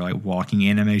animations or like walking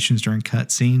animations during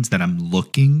cutscenes that I'm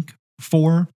looking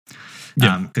for.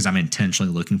 Because I'm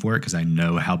intentionally looking for it because I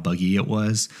know how buggy it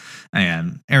was,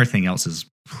 and everything else is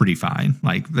pretty fine.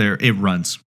 Like it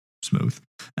runs smooth.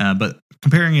 But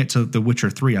comparing it to The Witcher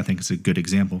 3, I think is a good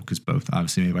example because both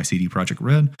obviously made by CD Projekt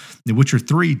Red. The Witcher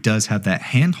 3 does have that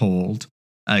handhold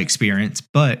experience,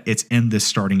 but it's in this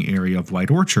starting area of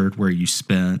White Orchard where you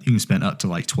can spend up to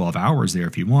like 12 hours there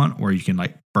if you want, or you can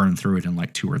like burn through it in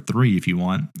like 2 or 3 if you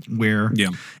want.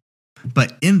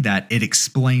 But in that, it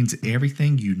explains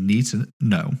everything you need to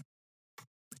know.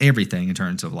 Everything in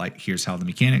terms of like, here's how the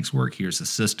mechanics work, here's the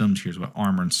systems, here's what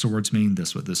armor and swords mean, this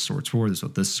is what this sword's for, this is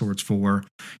what this sword's for,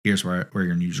 here's where you're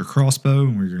going to use your crossbow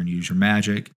and where you're going to use your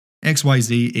magic.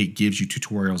 XYZ, it gives you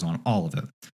tutorials on all of it.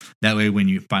 That way, when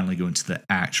you finally go into the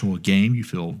actual game, you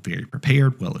feel very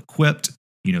prepared, well equipped.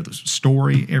 You know the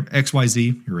story,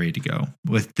 XYZ, you're ready to go.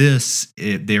 With this,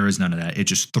 there is none of that. It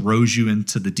just throws you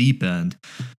into the deep end,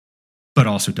 but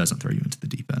also doesn't throw you into the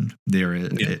deep end.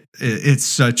 It's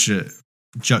such a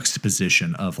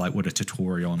juxtaposition of like what a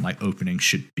tutorial and like opening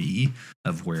should be,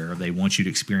 of where they want you to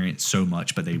experience so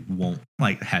much, but they won't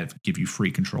like give you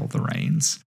free control of the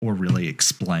reins or really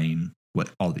explain what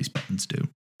all these buttons do.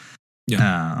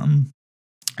 And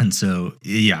so,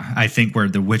 I think where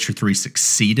The Witcher 3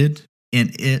 succeeded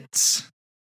in its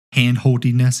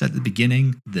handholdiness at the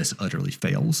beginning, this utterly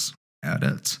fails at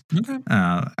it. Okay.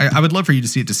 I would love for you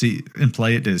to see and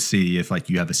play it to see if like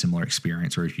you have a similar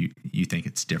experience or if you think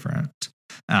it's different.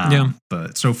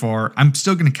 But so far, I'm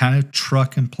still going to kind of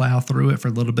truck and plow through it for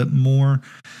a little bit more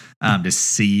to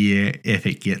see if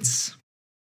it gets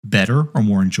better or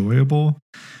more enjoyable.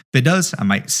 If it does, I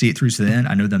might see it through to the end.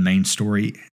 I know the main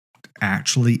story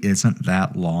actually isn't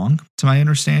that long, to my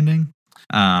understanding.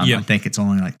 I think it's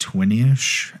only like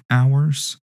 20-ish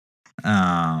hours.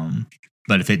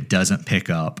 But if it doesn't pick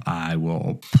up, I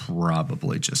will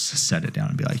probably just set it down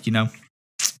and be like,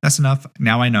 that's enough.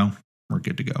 Now I know we're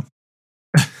good to go.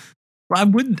 I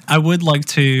would like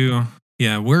to.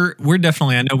 Yeah, we're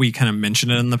definitely. I know we kind of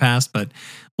mentioned it in the past, but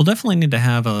we'll definitely need to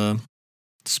have a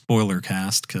spoiler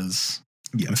cast because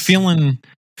I'm feeling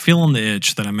the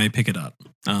itch that I may pick it up.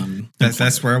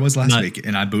 That's where I was last week,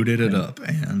 and I booted it up,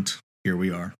 and here we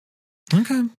are.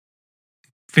 Okay,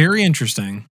 very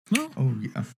interesting. Well, oh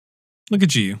yeah, look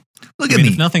at you. Look at me.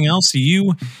 If nothing else,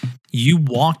 you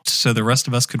walked so the rest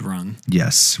of us could run.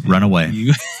 Yes, run away.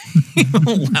 You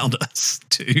allowed us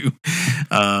to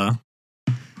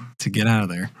get out of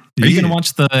there. Are you going to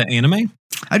watch the anime?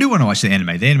 I do want to watch the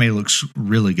anime. The anime looks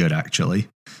really good, actually.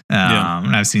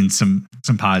 And I've seen some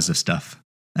positive stuff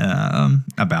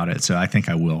about it, so I think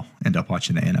I will end up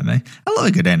watching the anime. I love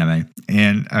a good anime,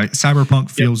 and Cyberpunk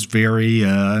feels very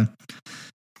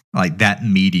like that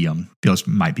medium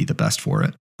might be the best for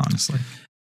it, honestly.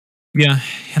 Yeah,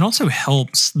 it also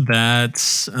helps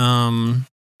that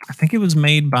I think it was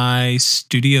made by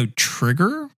Studio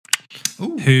Trigger,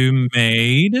 who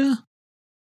made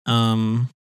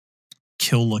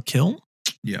Kill la Kill.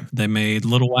 Yeah. They made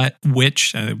Little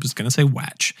Witch. I was going to say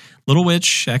Watch. Little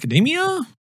Witch Academia.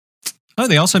 Oh,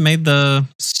 they also made the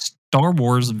Star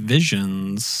Wars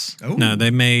Visions. Oh. No,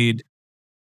 they made,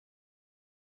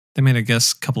 I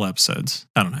guess, a couple episodes.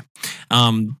 I don't know.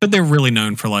 But they're really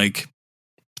known for like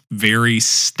very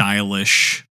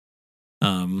stylish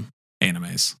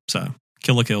animes. So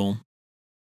Kill la Kill,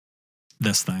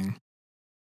 this thing,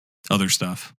 other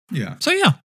stuff. Yeah. So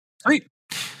yeah, great.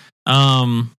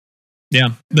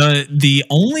 Yeah. The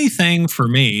only thing for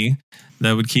me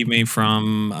that would keep me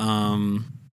from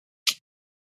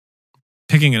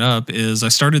picking it up is I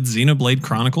started Xenoblade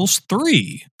Chronicles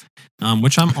 3,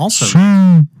 which I'm also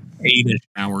 8-ish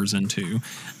hours into.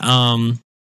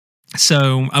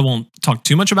 So I won't talk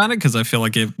too much about it because I feel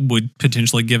like it would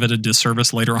potentially give it a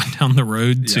disservice later on down the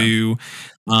road to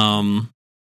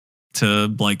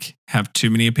like have too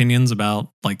many opinions about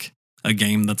like a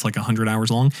game that's like 100 hours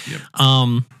long. Yep.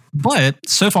 But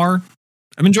so far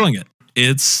I'm enjoying it.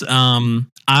 It's I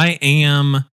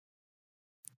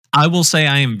will say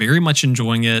I am very much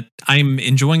enjoying it. I'm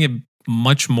enjoying it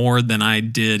much more than I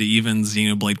did even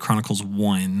Xenoblade Chronicles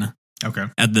 1. Okay.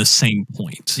 At the same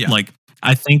point. Yeah. Like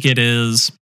I think it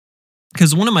is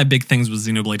because one of my big things with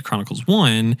Xenoblade Chronicles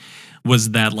 1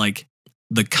 was that like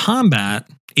the combat,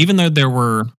 even though there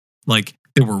were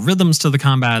rhythms to the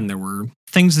combat and there were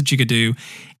things that you could do,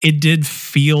 it did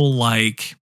feel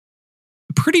like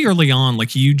pretty early on,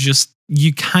 like you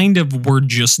kind of were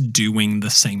just doing the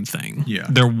same thing. Yeah.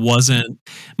 There wasn't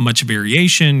much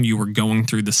variation. You were going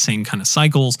through the same kind of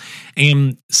cycles.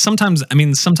 And sometimes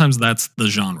that's the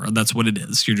genre. That's what it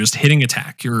is. You're just hitting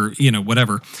attack. You're,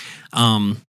 whatever.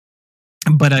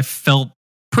 But I felt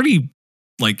pretty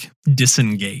like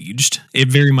disengaged. It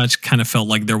very much kind of felt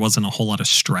like there wasn't a whole lot of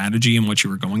strategy in what you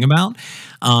were going about.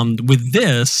 With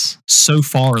this, so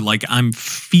far, like I'm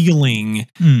feeling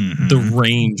the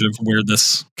range of where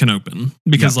this can open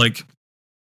because like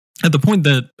at the point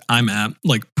that I'm at,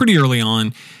 like pretty early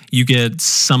on, you get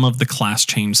some of the class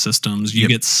change systems, you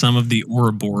get some of the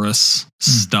Ouroboros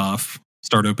stuff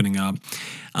start opening up,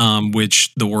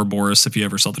 which the Ouroboros, if you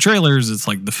ever saw the trailers, it's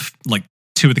like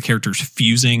two of the characters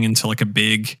fusing into like a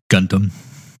big Gundam.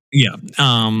 Yeah.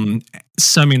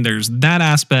 So I mean, there's that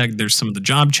aspect. There's some of the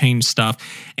job change stuff,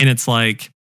 and it's like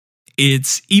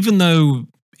even though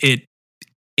it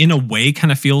in a way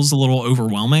kind of feels a little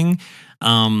overwhelming.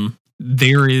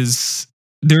 There's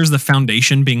the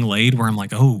foundation being laid where I'm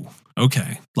like, oh,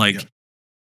 okay, like.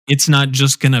 It's not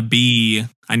just going to be,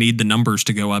 I need the numbers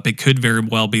to go up. It could very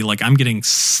well be like, I'm getting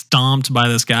stomped by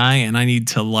this guy and I need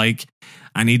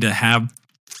to have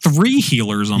 3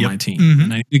 healers on my team.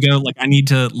 And I need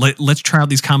to go, let's try out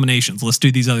these combinations. Let's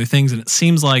do these other things. And it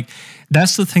seems like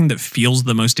that's the thing that feels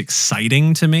the most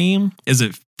exciting to me is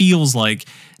it feels like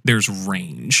there's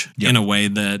range in a way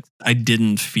that I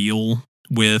didn't feel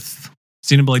with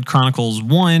Xenoblade Chronicles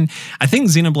 1. I think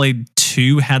Xenoblade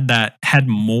 2 had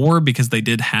more because they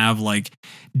did have like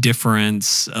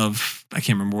difference of, I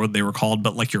can't remember what they were called,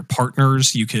 but like your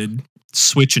partners, you could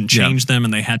switch and change them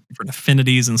and they had different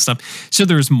affinities and stuff. So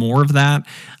there's more of that.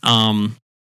 But I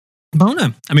don't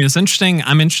know. I mean, it's interesting.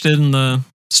 I'm interested in the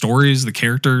stories. The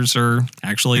characters are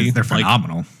actually they're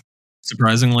phenomenal.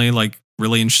 Surprisingly, like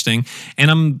really interesting.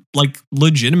 And I'm like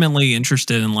legitimately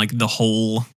interested in like the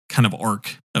whole kind of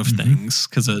arc of Mhm. things,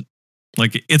 because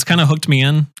it's kind of hooked me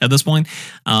in at this point.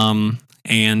 Yeah,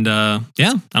 I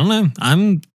don't know.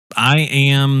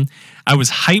 I was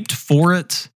hyped for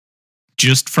it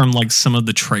just from like some of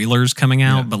the trailers coming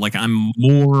out, Yeah. but like I'm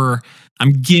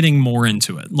getting more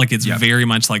into it. Like it's Yeah. very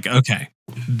much like, okay,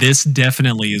 this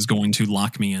definitely is going to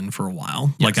lock me in for a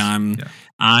while. Yes. Like Yeah.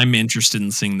 I'm interested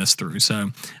in seeing this through.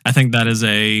 So I think that is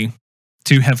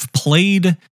to have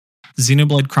played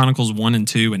Xenoblade Chronicles 1 and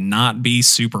 2 and not be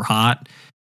super hot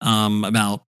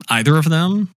about either of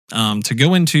them, to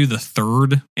go into the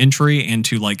third entry and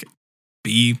to like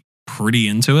be pretty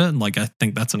into it, like I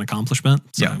think that's an accomplishment.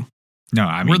 So Yeah. No,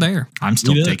 I mean, we're there. I'm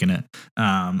still We did it. taking it.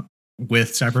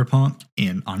 With Cyberpunk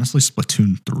and honestly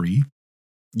Splatoon 3.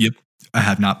 Yep. I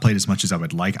have not played as much as I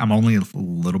would like. I'm only a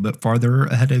little bit farther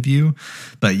ahead of you.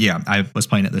 But yeah, I was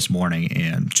playing it this morning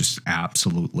and just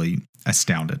absolutely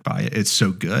astounded by it. It's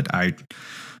so good.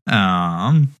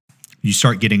 You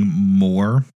start getting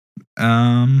more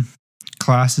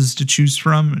classes to choose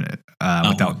from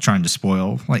without trying to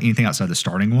spoil like anything outside the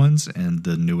starting ones. And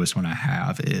the newest one I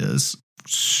have is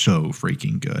so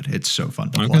freaking good. It's so fun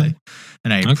to play.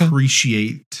 And I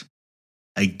appreciate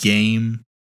a game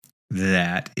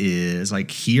that is like,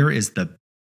 here is the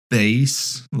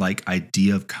base like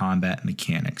idea of combat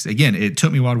mechanics. Again, it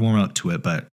took me a while to warm up to it,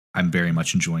 but I'm very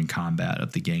much enjoying combat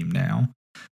of the game now.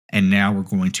 And now we're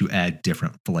going to add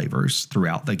different flavors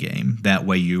throughout the game. That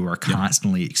way you are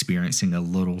constantly experiencing a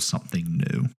little something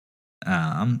new.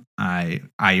 I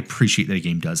appreciate that a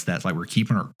game does that. Like, we're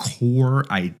keeping our core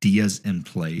ideas in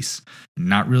place,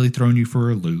 not really throwing you for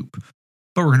a loop,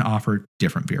 but we're going to offer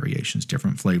different variations,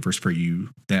 different flavors for you.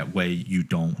 That way you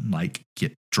don't like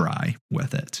get dry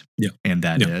with it. Yeah. And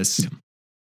that is,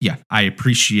 I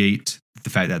appreciate the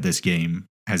fact that this game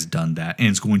has done that and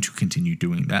is going to continue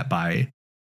doing that by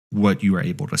what you are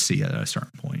able to see at a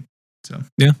certain point. So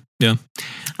yeah.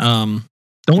 The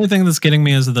only thing that's getting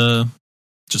me is the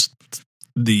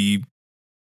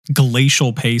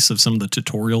glacial pace of some of the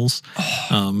tutorials.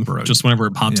 Just whenever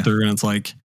it pops through and it's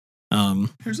like,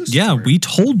 we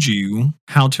told you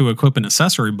how to equip an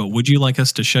accessory, but would you like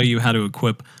us to show you how to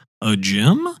equip a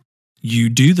gem? You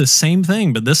do the same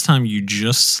thing, but this time you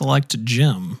just select a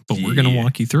gem, but we're going to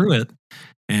walk you through it.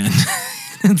 And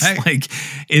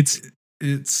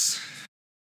it's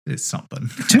something.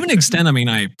 To an extent, I mean,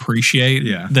 I appreciate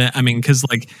that. I mean, because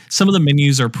like some of the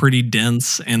menus are pretty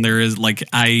dense, and there is like,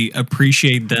 I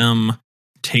appreciate them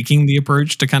taking the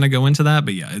approach to kind of go into that.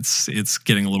 But yeah, it's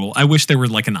getting a little, I wish there were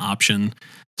like an option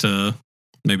to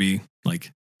maybe like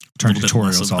turn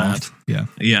tutorials off. Yeah.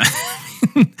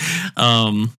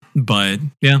 But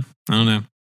yeah, I don't know.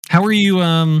 How are you?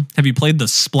 Have you played the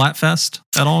Splatfest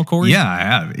at all, Corey? Yeah, I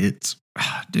have. It's,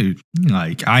 dude,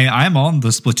 like I'm on the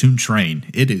Splatoon train.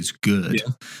 It is good.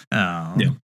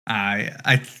 The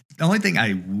only thing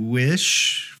I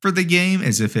wish for the game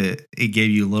is if it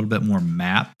gave you a little bit more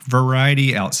map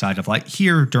variety outside of like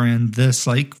here during this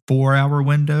like 4-hour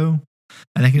window.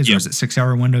 I think it is, or is it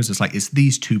 6-hour windows? It's like, it's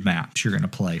these two maps you're going to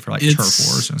play for like turf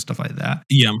wars and stuff like that.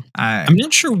 Yeah. I'm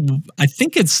not sure. I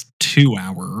think it's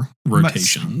 2-hour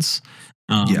rotations.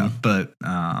 But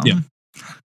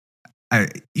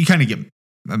you kind of get,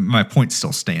 my point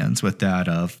still stands with that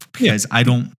because I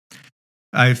found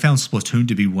Splatoon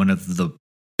to be one of the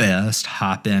best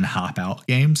hop in, hop out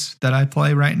games that I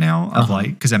play right now.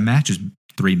 Because a match is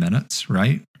 3 minutes,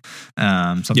 right?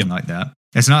 Something like that.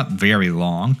 It's not very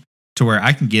long to where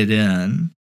I can get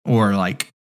in, or like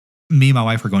me and my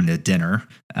wife are going to dinner.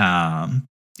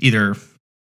 Either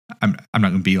I'm not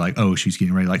going to be like, oh, she's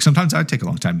getting ready. Like sometimes I take a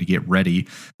long time to get ready.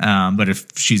 But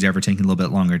if she's ever taking a little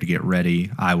bit longer to get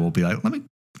ready, I will be like, let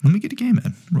me get a game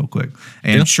in real quick.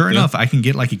 And sure enough, I can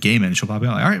get like a game in and she'll probably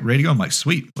be like, all right, ready to go. I'm like,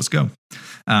 sweet, let's go.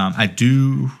 I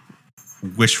do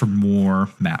wish for more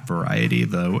map variety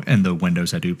though in the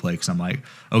windows I do play, because I'm like,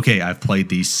 okay, I've played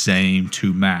these same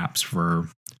 2 maps for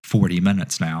 40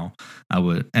 minutes now.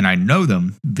 And I know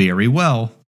them very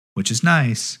well, which is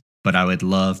nice, but I would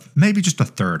love maybe just a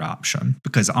third option,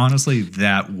 because honestly,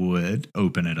 that would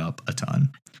open it up a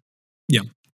ton. Yeah.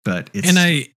 But it's, and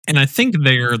I think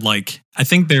they're like, I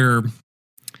think their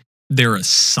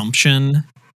assumption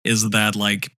is that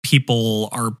like people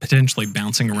are potentially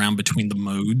bouncing around between the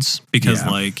modes, because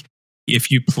like if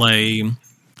you play,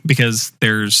 because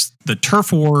there's the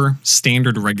Turf War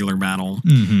standard regular battle,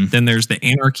 then there's the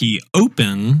Anarchy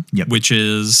Open, which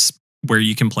is where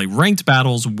you can play ranked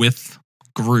battles with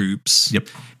groups,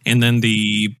 and then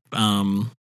the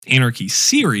Anarchy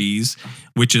Series,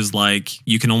 which is like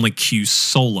you can only queue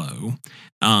solo.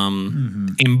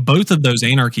 And both of those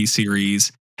Anarchy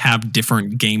Series have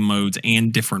different game modes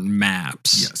and different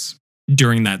maps Yes.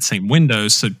 during that same window.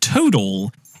 So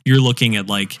total, you're looking at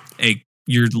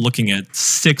you're looking at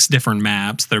 6 different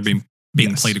maps that are being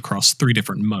Yes. played across 3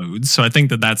 different modes. So I think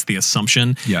that that's the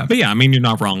assumption. Yeah. But yeah, I mean, you're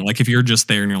not wrong. Like if you're just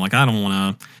there and you're like, I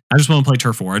just want to play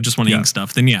Turf War. I just want to Yeah. ink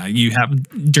stuff. Then yeah, you have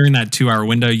during that 2-hour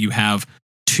window, you have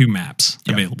 2 maps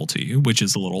Yeah. available to you, which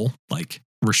is a little like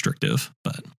restrictive,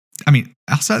 but I mean,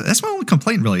 outside that's my only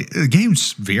complaint. Really, the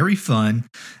game's very fun.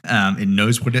 It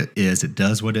knows what it is. It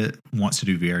does what it wants to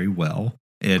do very well.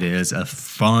 It is a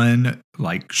fun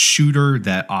like shooter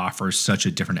that offers such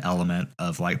a different element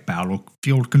of like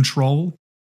battlefield control,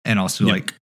 and also Yep.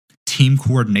 like team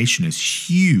coordination is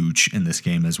huge in this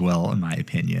game as well, in my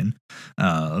opinion.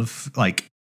 Of like,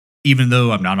 even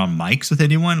though I'm not on mics with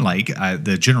anyone, like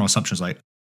the general assumption is like,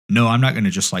 no, I'm not going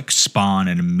to just like spawn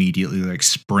and immediately like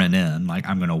sprint in. Like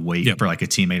I'm going to wait Yep. for like a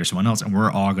teammate or someone else, and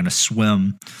we're all going to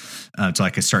swim to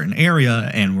like a certain area,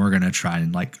 and we're going to try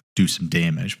and like do some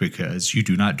damage, because you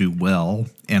do not do well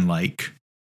in like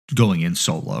going in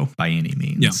solo by any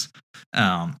means.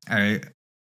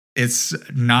 It's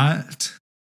not.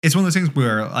 It's one of those things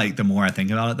where like the more I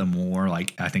think about it, the more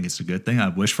like I think it's a good thing. I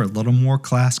wish for a little more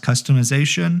class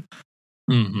customization.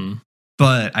 mm-hmm.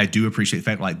 But I do appreciate the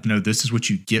fact, like, no, this is what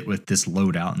you get with this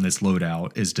loadout, and this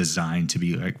loadout is designed to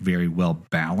be like very well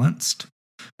balanced.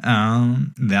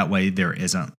 That way, there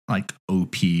isn't like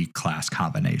OP class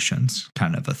combinations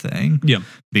kind of a thing. Yeah,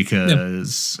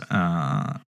 because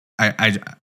I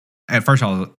at first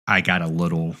I got a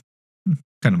little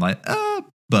kind of like,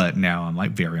 but now I'm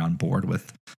like very on board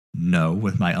with. No,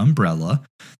 with my umbrella,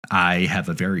 I have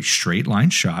a very straight line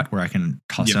shot where I can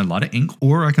toss in a lot of ink,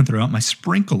 or I can throw out my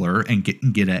sprinkler and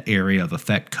get an area of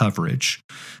effect coverage,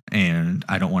 and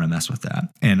I don't want to mess with that.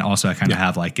 And also, I kind of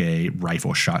have like a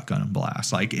rifle, shotgun, and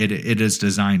blast. Like it is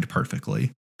designed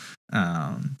perfectly.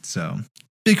 So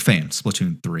big fan.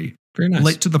 Splatoon 3. Very nice.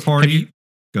 Late to the party.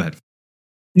 Go ahead.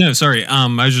 No, sorry. I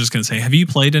was just gonna say, have you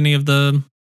played any of the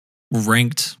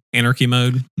ranked anarchy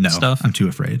mode stuff? I'm too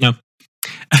afraid. No.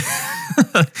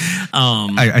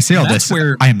 I say all this.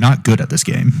 Where I am not good at this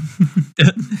game.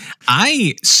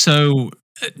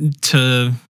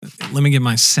 Let me get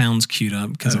my sounds queued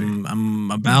up because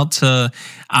I'm about to.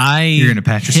 You're gonna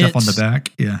pat yourself on the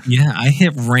back. Yeah. I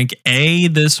hit rank A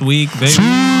this week, baby.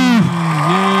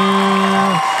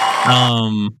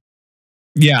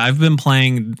 Yeah. I've been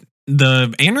playing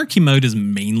the anarchy mode is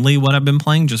mainly what I've been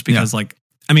playing, just because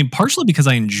partially because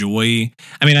I enjoy.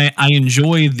 I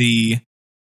enjoy the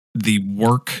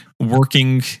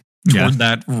working toward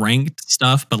that ranked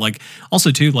stuff, but like also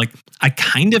too, like I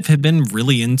kind of have been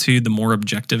really into the more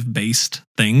objective based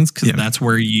things, because that's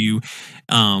where you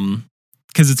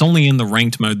because it's only in the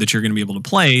ranked mode that you're going to be able to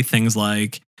play things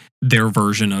like their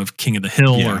version of King of the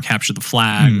Hill or Capture the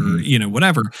Flag or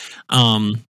whatever.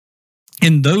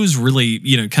 And those really,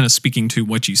 kind of speaking to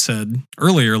what you said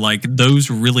earlier, like those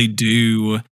really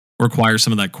do require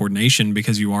some of that coordination,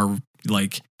 because you are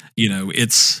like,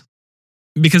 it's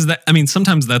because that,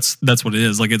 sometimes that's what it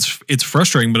is. Like it's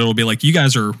frustrating, but it'll be like you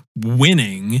guys are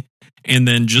winning, and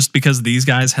then just because these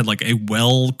guys had like a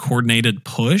well coordinated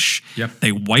push,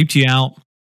 they wiped you out,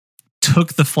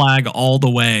 took the flag all the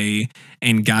way,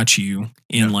 and got you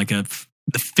in like the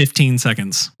 15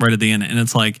 seconds right at the end. And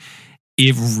it's like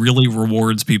it really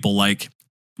rewards people like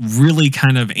really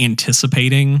kind of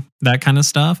anticipating that kind of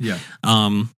stuff.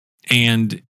 And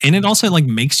it also like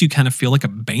makes you kind of feel like a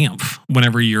BAMF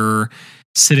whenever you're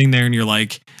sitting there and you're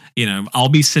like, I'll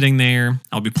be sitting there,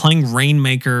 I'll be playing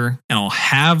Rainmaker, and I'll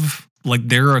have like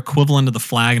their equivalent of the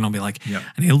flag, and I'll be like, I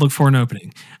need to look for an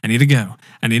opening. I need to go.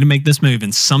 I need to make this move.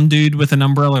 And some dude with an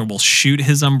umbrella will shoot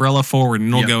his umbrella forward, and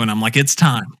it'll go. And I'm like, it's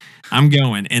time. I'm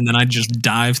going. And then I just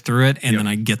dive through it, and then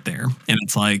I get there. And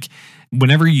it's like,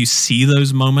 whenever you see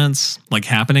those moments like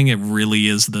happening, it really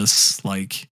is this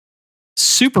like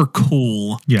super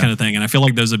cool kind of thing. And I feel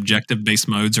like those objective based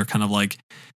modes are kind of like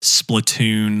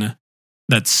Splatoon.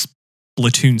 That's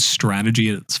Splatoon strategy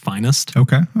at its finest.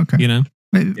 Okay.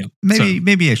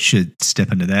 Maybe I should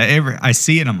step into that. I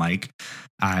see it, I'm like,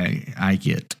 I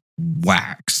get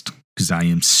waxed because I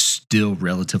am still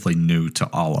relatively new to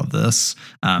all of this.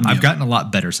 I've gotten a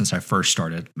lot better since I first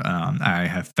started. I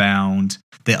have found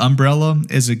the umbrella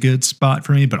is a good spot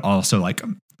for me, but also like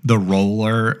the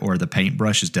roller or the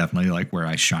paintbrush is definitely like where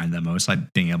I shine the most.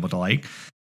 Like being able to like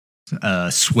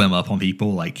swim up on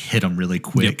people, like hit them really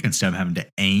quick instead of having to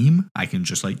aim. I can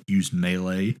just like use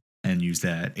melee and use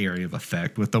that area of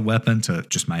effect with the weapon to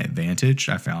just my advantage.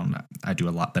 I found I do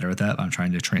a lot better at that. I'm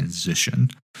trying to transition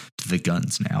to the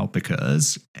guns now,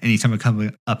 because anytime I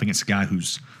come up against a guy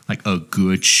who's like a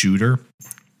good shooter,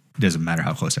 It doesn't matter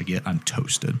how close I get. I'm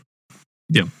toasted.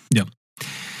 Yep.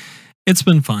 It's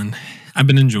been fun. I've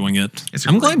been enjoying it.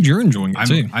 I'm glad you're enjoying it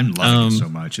too. I'm loving it so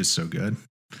much. It's so good.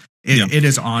 It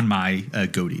is on my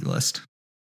GOTY list.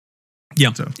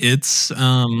 Yeah. So. It's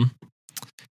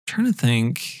trying to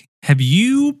think. Have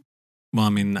you? Well, I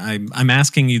mean, I'm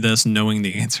asking you this knowing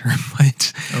the answer,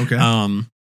 but okay.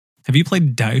 Have you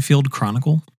played Diefield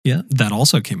Chronicle yet? That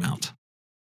also came out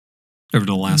over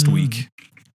the last week.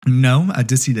 No, I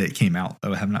did see that it came out.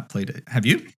 Oh, I have not played it. Have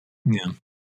you? Yeah.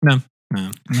 No.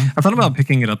 I thought about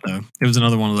picking it up though. It was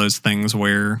another one of those things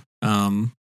where,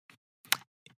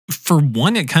 for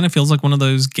one, it kind of feels like one of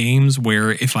those games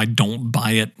where if I don't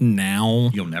buy it now,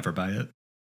 you'll never buy it.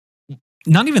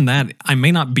 Not even that. I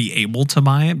may not be able to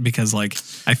buy it because, like,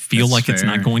 I feel That's like it's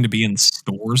not going to be in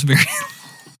stores very.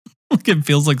 Like, it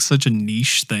feels like such a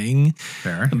niche thing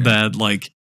that like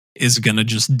is gonna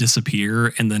just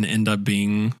disappear and then end up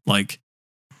being like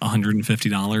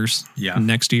 $150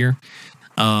 next year.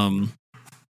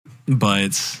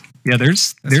 But yeah,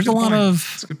 there's a lot of.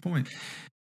 That's a good point.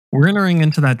 We're entering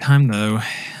into that time though.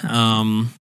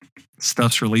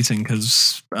 Stuff's releasing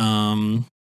because I'm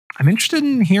interested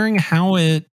in hearing how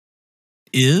it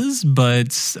is,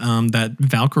 but that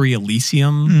Valkyrie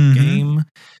Elysium game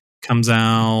comes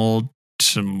out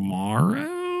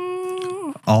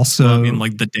tomorrow. Also, well, I mean,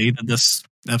 like the day that this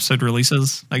episode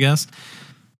releases, I guess.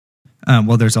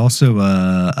 Well, there's also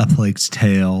A Plague's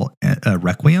Tale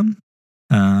Requiem.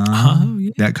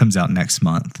 That comes out next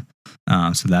month.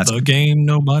 So that's the game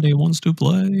nobody wants to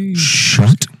play.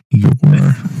 Shut your.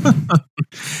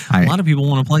 A lot of people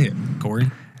want to play it, Corey.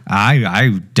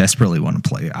 I desperately want to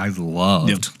play it. I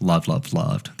loved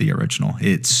the original.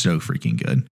 It's so freaking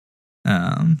good.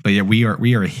 But yeah, we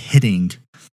are hitting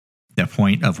the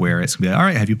point of where it's gonna be like, all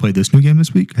right, have you played this new game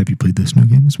this week? Have you played this new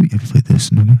game this week? Have you played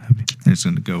this new game? And it's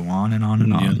going to go on and on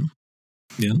and on.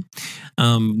 Yeah.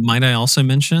 Might I also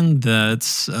mention that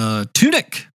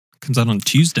Tunic comes out on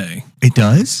Tuesday. It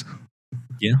does?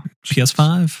 Yeah.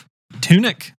 PS5.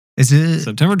 Tunic. Is it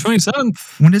September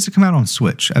 27th? When does it come out on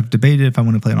Switch? I've debated if I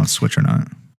want to play it on Switch or not.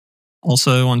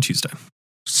 Also on Tuesday.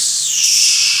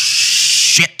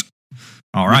 Shit.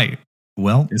 All right.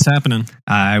 Well, it's happening.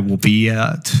 I will be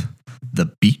at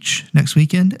the beach next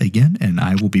weekend again, and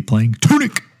I will be playing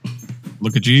Tunic.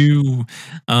 Look at you.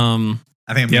 I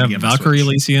think I'm going to get Valkyrie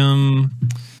Elysium.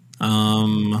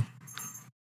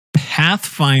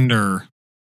 Pathfinder.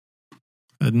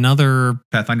 Another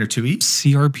Pathfinder 2E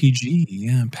CRPG.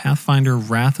 Yeah, Pathfinder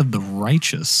Wrath of the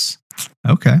Righteous.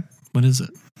 Okay. What is it?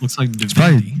 Looks like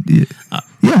Divinity.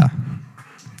 Yeah.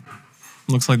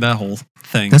 Looks like that whole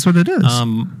thing. That's what it is.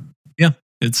 Yeah,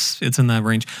 it's in that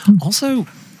range. Also,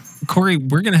 Corey,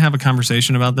 we're gonna have a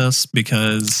conversation about this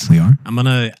because we are.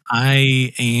 I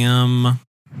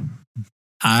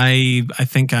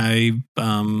think I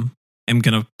am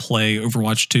gonna play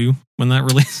Overwatch 2 when that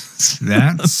releases.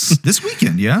 That's this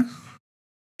weekend, yeah.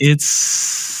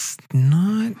 It's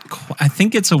not. I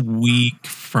think it's a week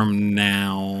from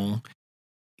now.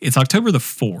 It's October the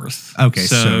 4th. Okay,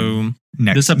 so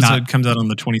this episode comes out on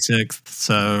the 26th.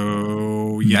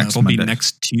 So yeah, it'll be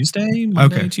next Tuesday.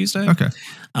 Monday, Tuesday. Okay.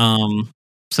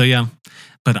 So yeah,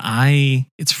 but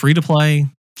it's free to play,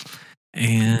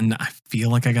 and I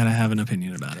feel like I gotta have an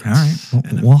opinion about it. All right,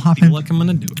 we'll hop in. Like I'm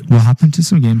gonna do it. We'll hop into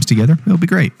some games together. It'll be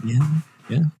great. Yeah.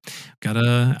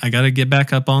 I gotta get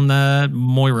back up on that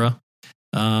Moira.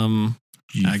 I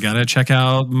gotta check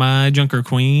out my Junker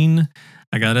Queen.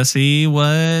 I gotta see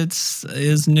what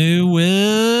is new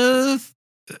with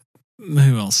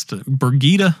who else?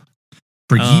 Brigitte.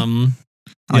 I'm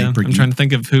trying to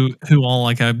think of who all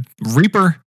like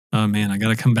Reaper. Oh man, I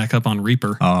gotta come back up on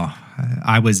Reaper. Oh,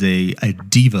 I was a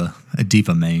diva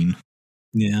main.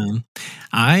 Yeah,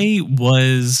 I did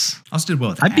well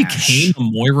with I became a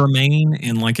Moira main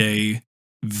in like a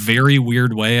very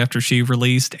weird way after she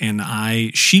released, and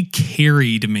she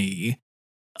carried me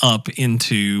up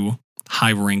into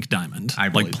high rank diamond.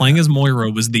 Like playing as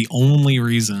Moira was the only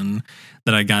reason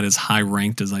that I got as high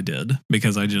ranked as I did,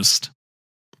 because I just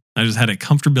had a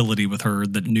comfortability with her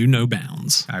that knew no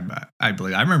bounds. I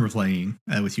believe. I remember playing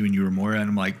with you and you were Moira, and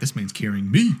I'm like, this man's carrying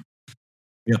me.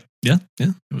 Yeah.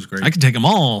 It was great. I could take them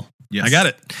all. Yes. I got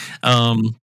it.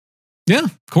 Yeah,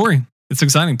 Corey. It's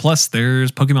exciting. Plus,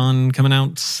 there's Pokemon coming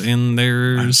out, and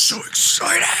there's... I'm so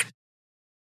excited.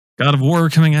 God of War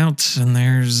coming out, and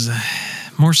there's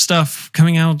more stuff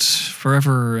coming out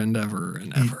forever and ever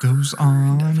and ever. It goes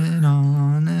on and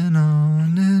on and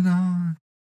on and on.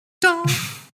 Don't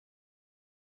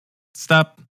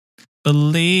stop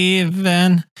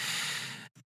believing.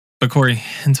 But Corey,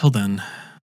 until then,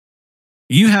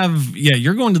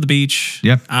 you're going to the beach.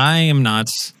 Yep. I am not.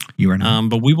 You are not.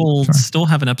 But we will still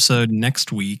have an episode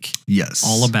next week. Yes.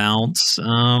 All about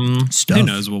stuff. Who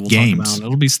knows what we'll Games. talk about.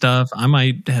 It'll be stuff. I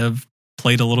might have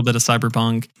played a little bit of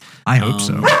Cyberpunk. I hope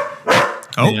so.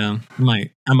 Yeah,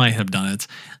 I might have done it.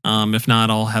 If not,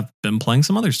 I'll have been playing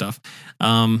some other stuff.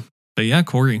 But yeah,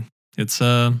 Corey, it's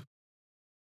an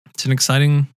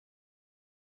exciting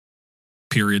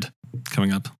period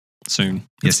coming up soon.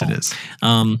 Yes, it is.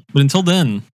 But until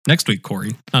then, next week,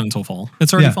 Corey, not until fall.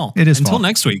 It's already fall. It is until fall.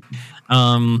 Next week.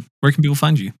 Where can people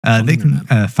find you? They can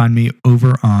find me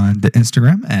over on the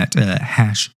Instagram at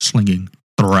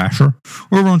 #slingingthrasher,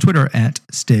 or over on Twitter at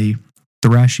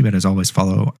staythrashy. But as always,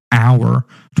 follow our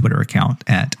Twitter account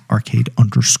at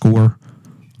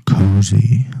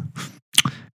arcade_cozy.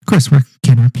 Chris, where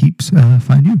can our peeps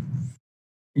find you?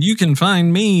 You can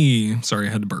find me. Sorry,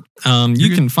 I had to burp.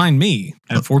 You can find me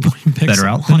at 4Pixel Better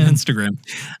out on than in. Instagram,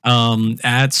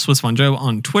 at SwissVonJoe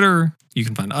on Twitter. You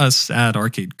can find us at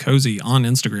Arcade Cozy on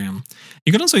Instagram.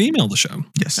 You can also email the show.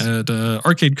 Yes. At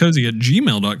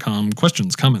arcadecozy@gmail.com.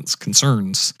 Questions, comments,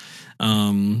 concerns,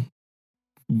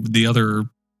 the other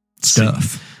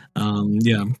Stuff. who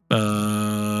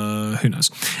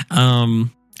knows?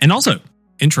 And also,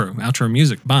 intro, outro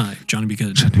music by Johnny B.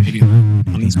 Good. On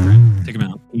Instagram. Check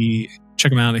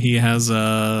him out. He has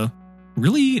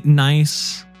really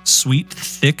nice, sweet,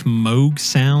 thick Moog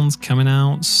sounds coming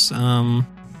out on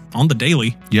the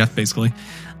daily. Yeah. Basically.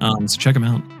 So check him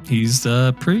out. He's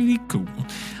pretty cool.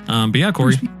 But yeah,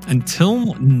 Corey,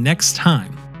 until next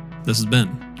time, this has been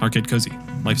Arcade Cozy.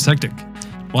 Life's hectic.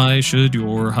 Why should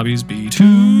your hobbies be too?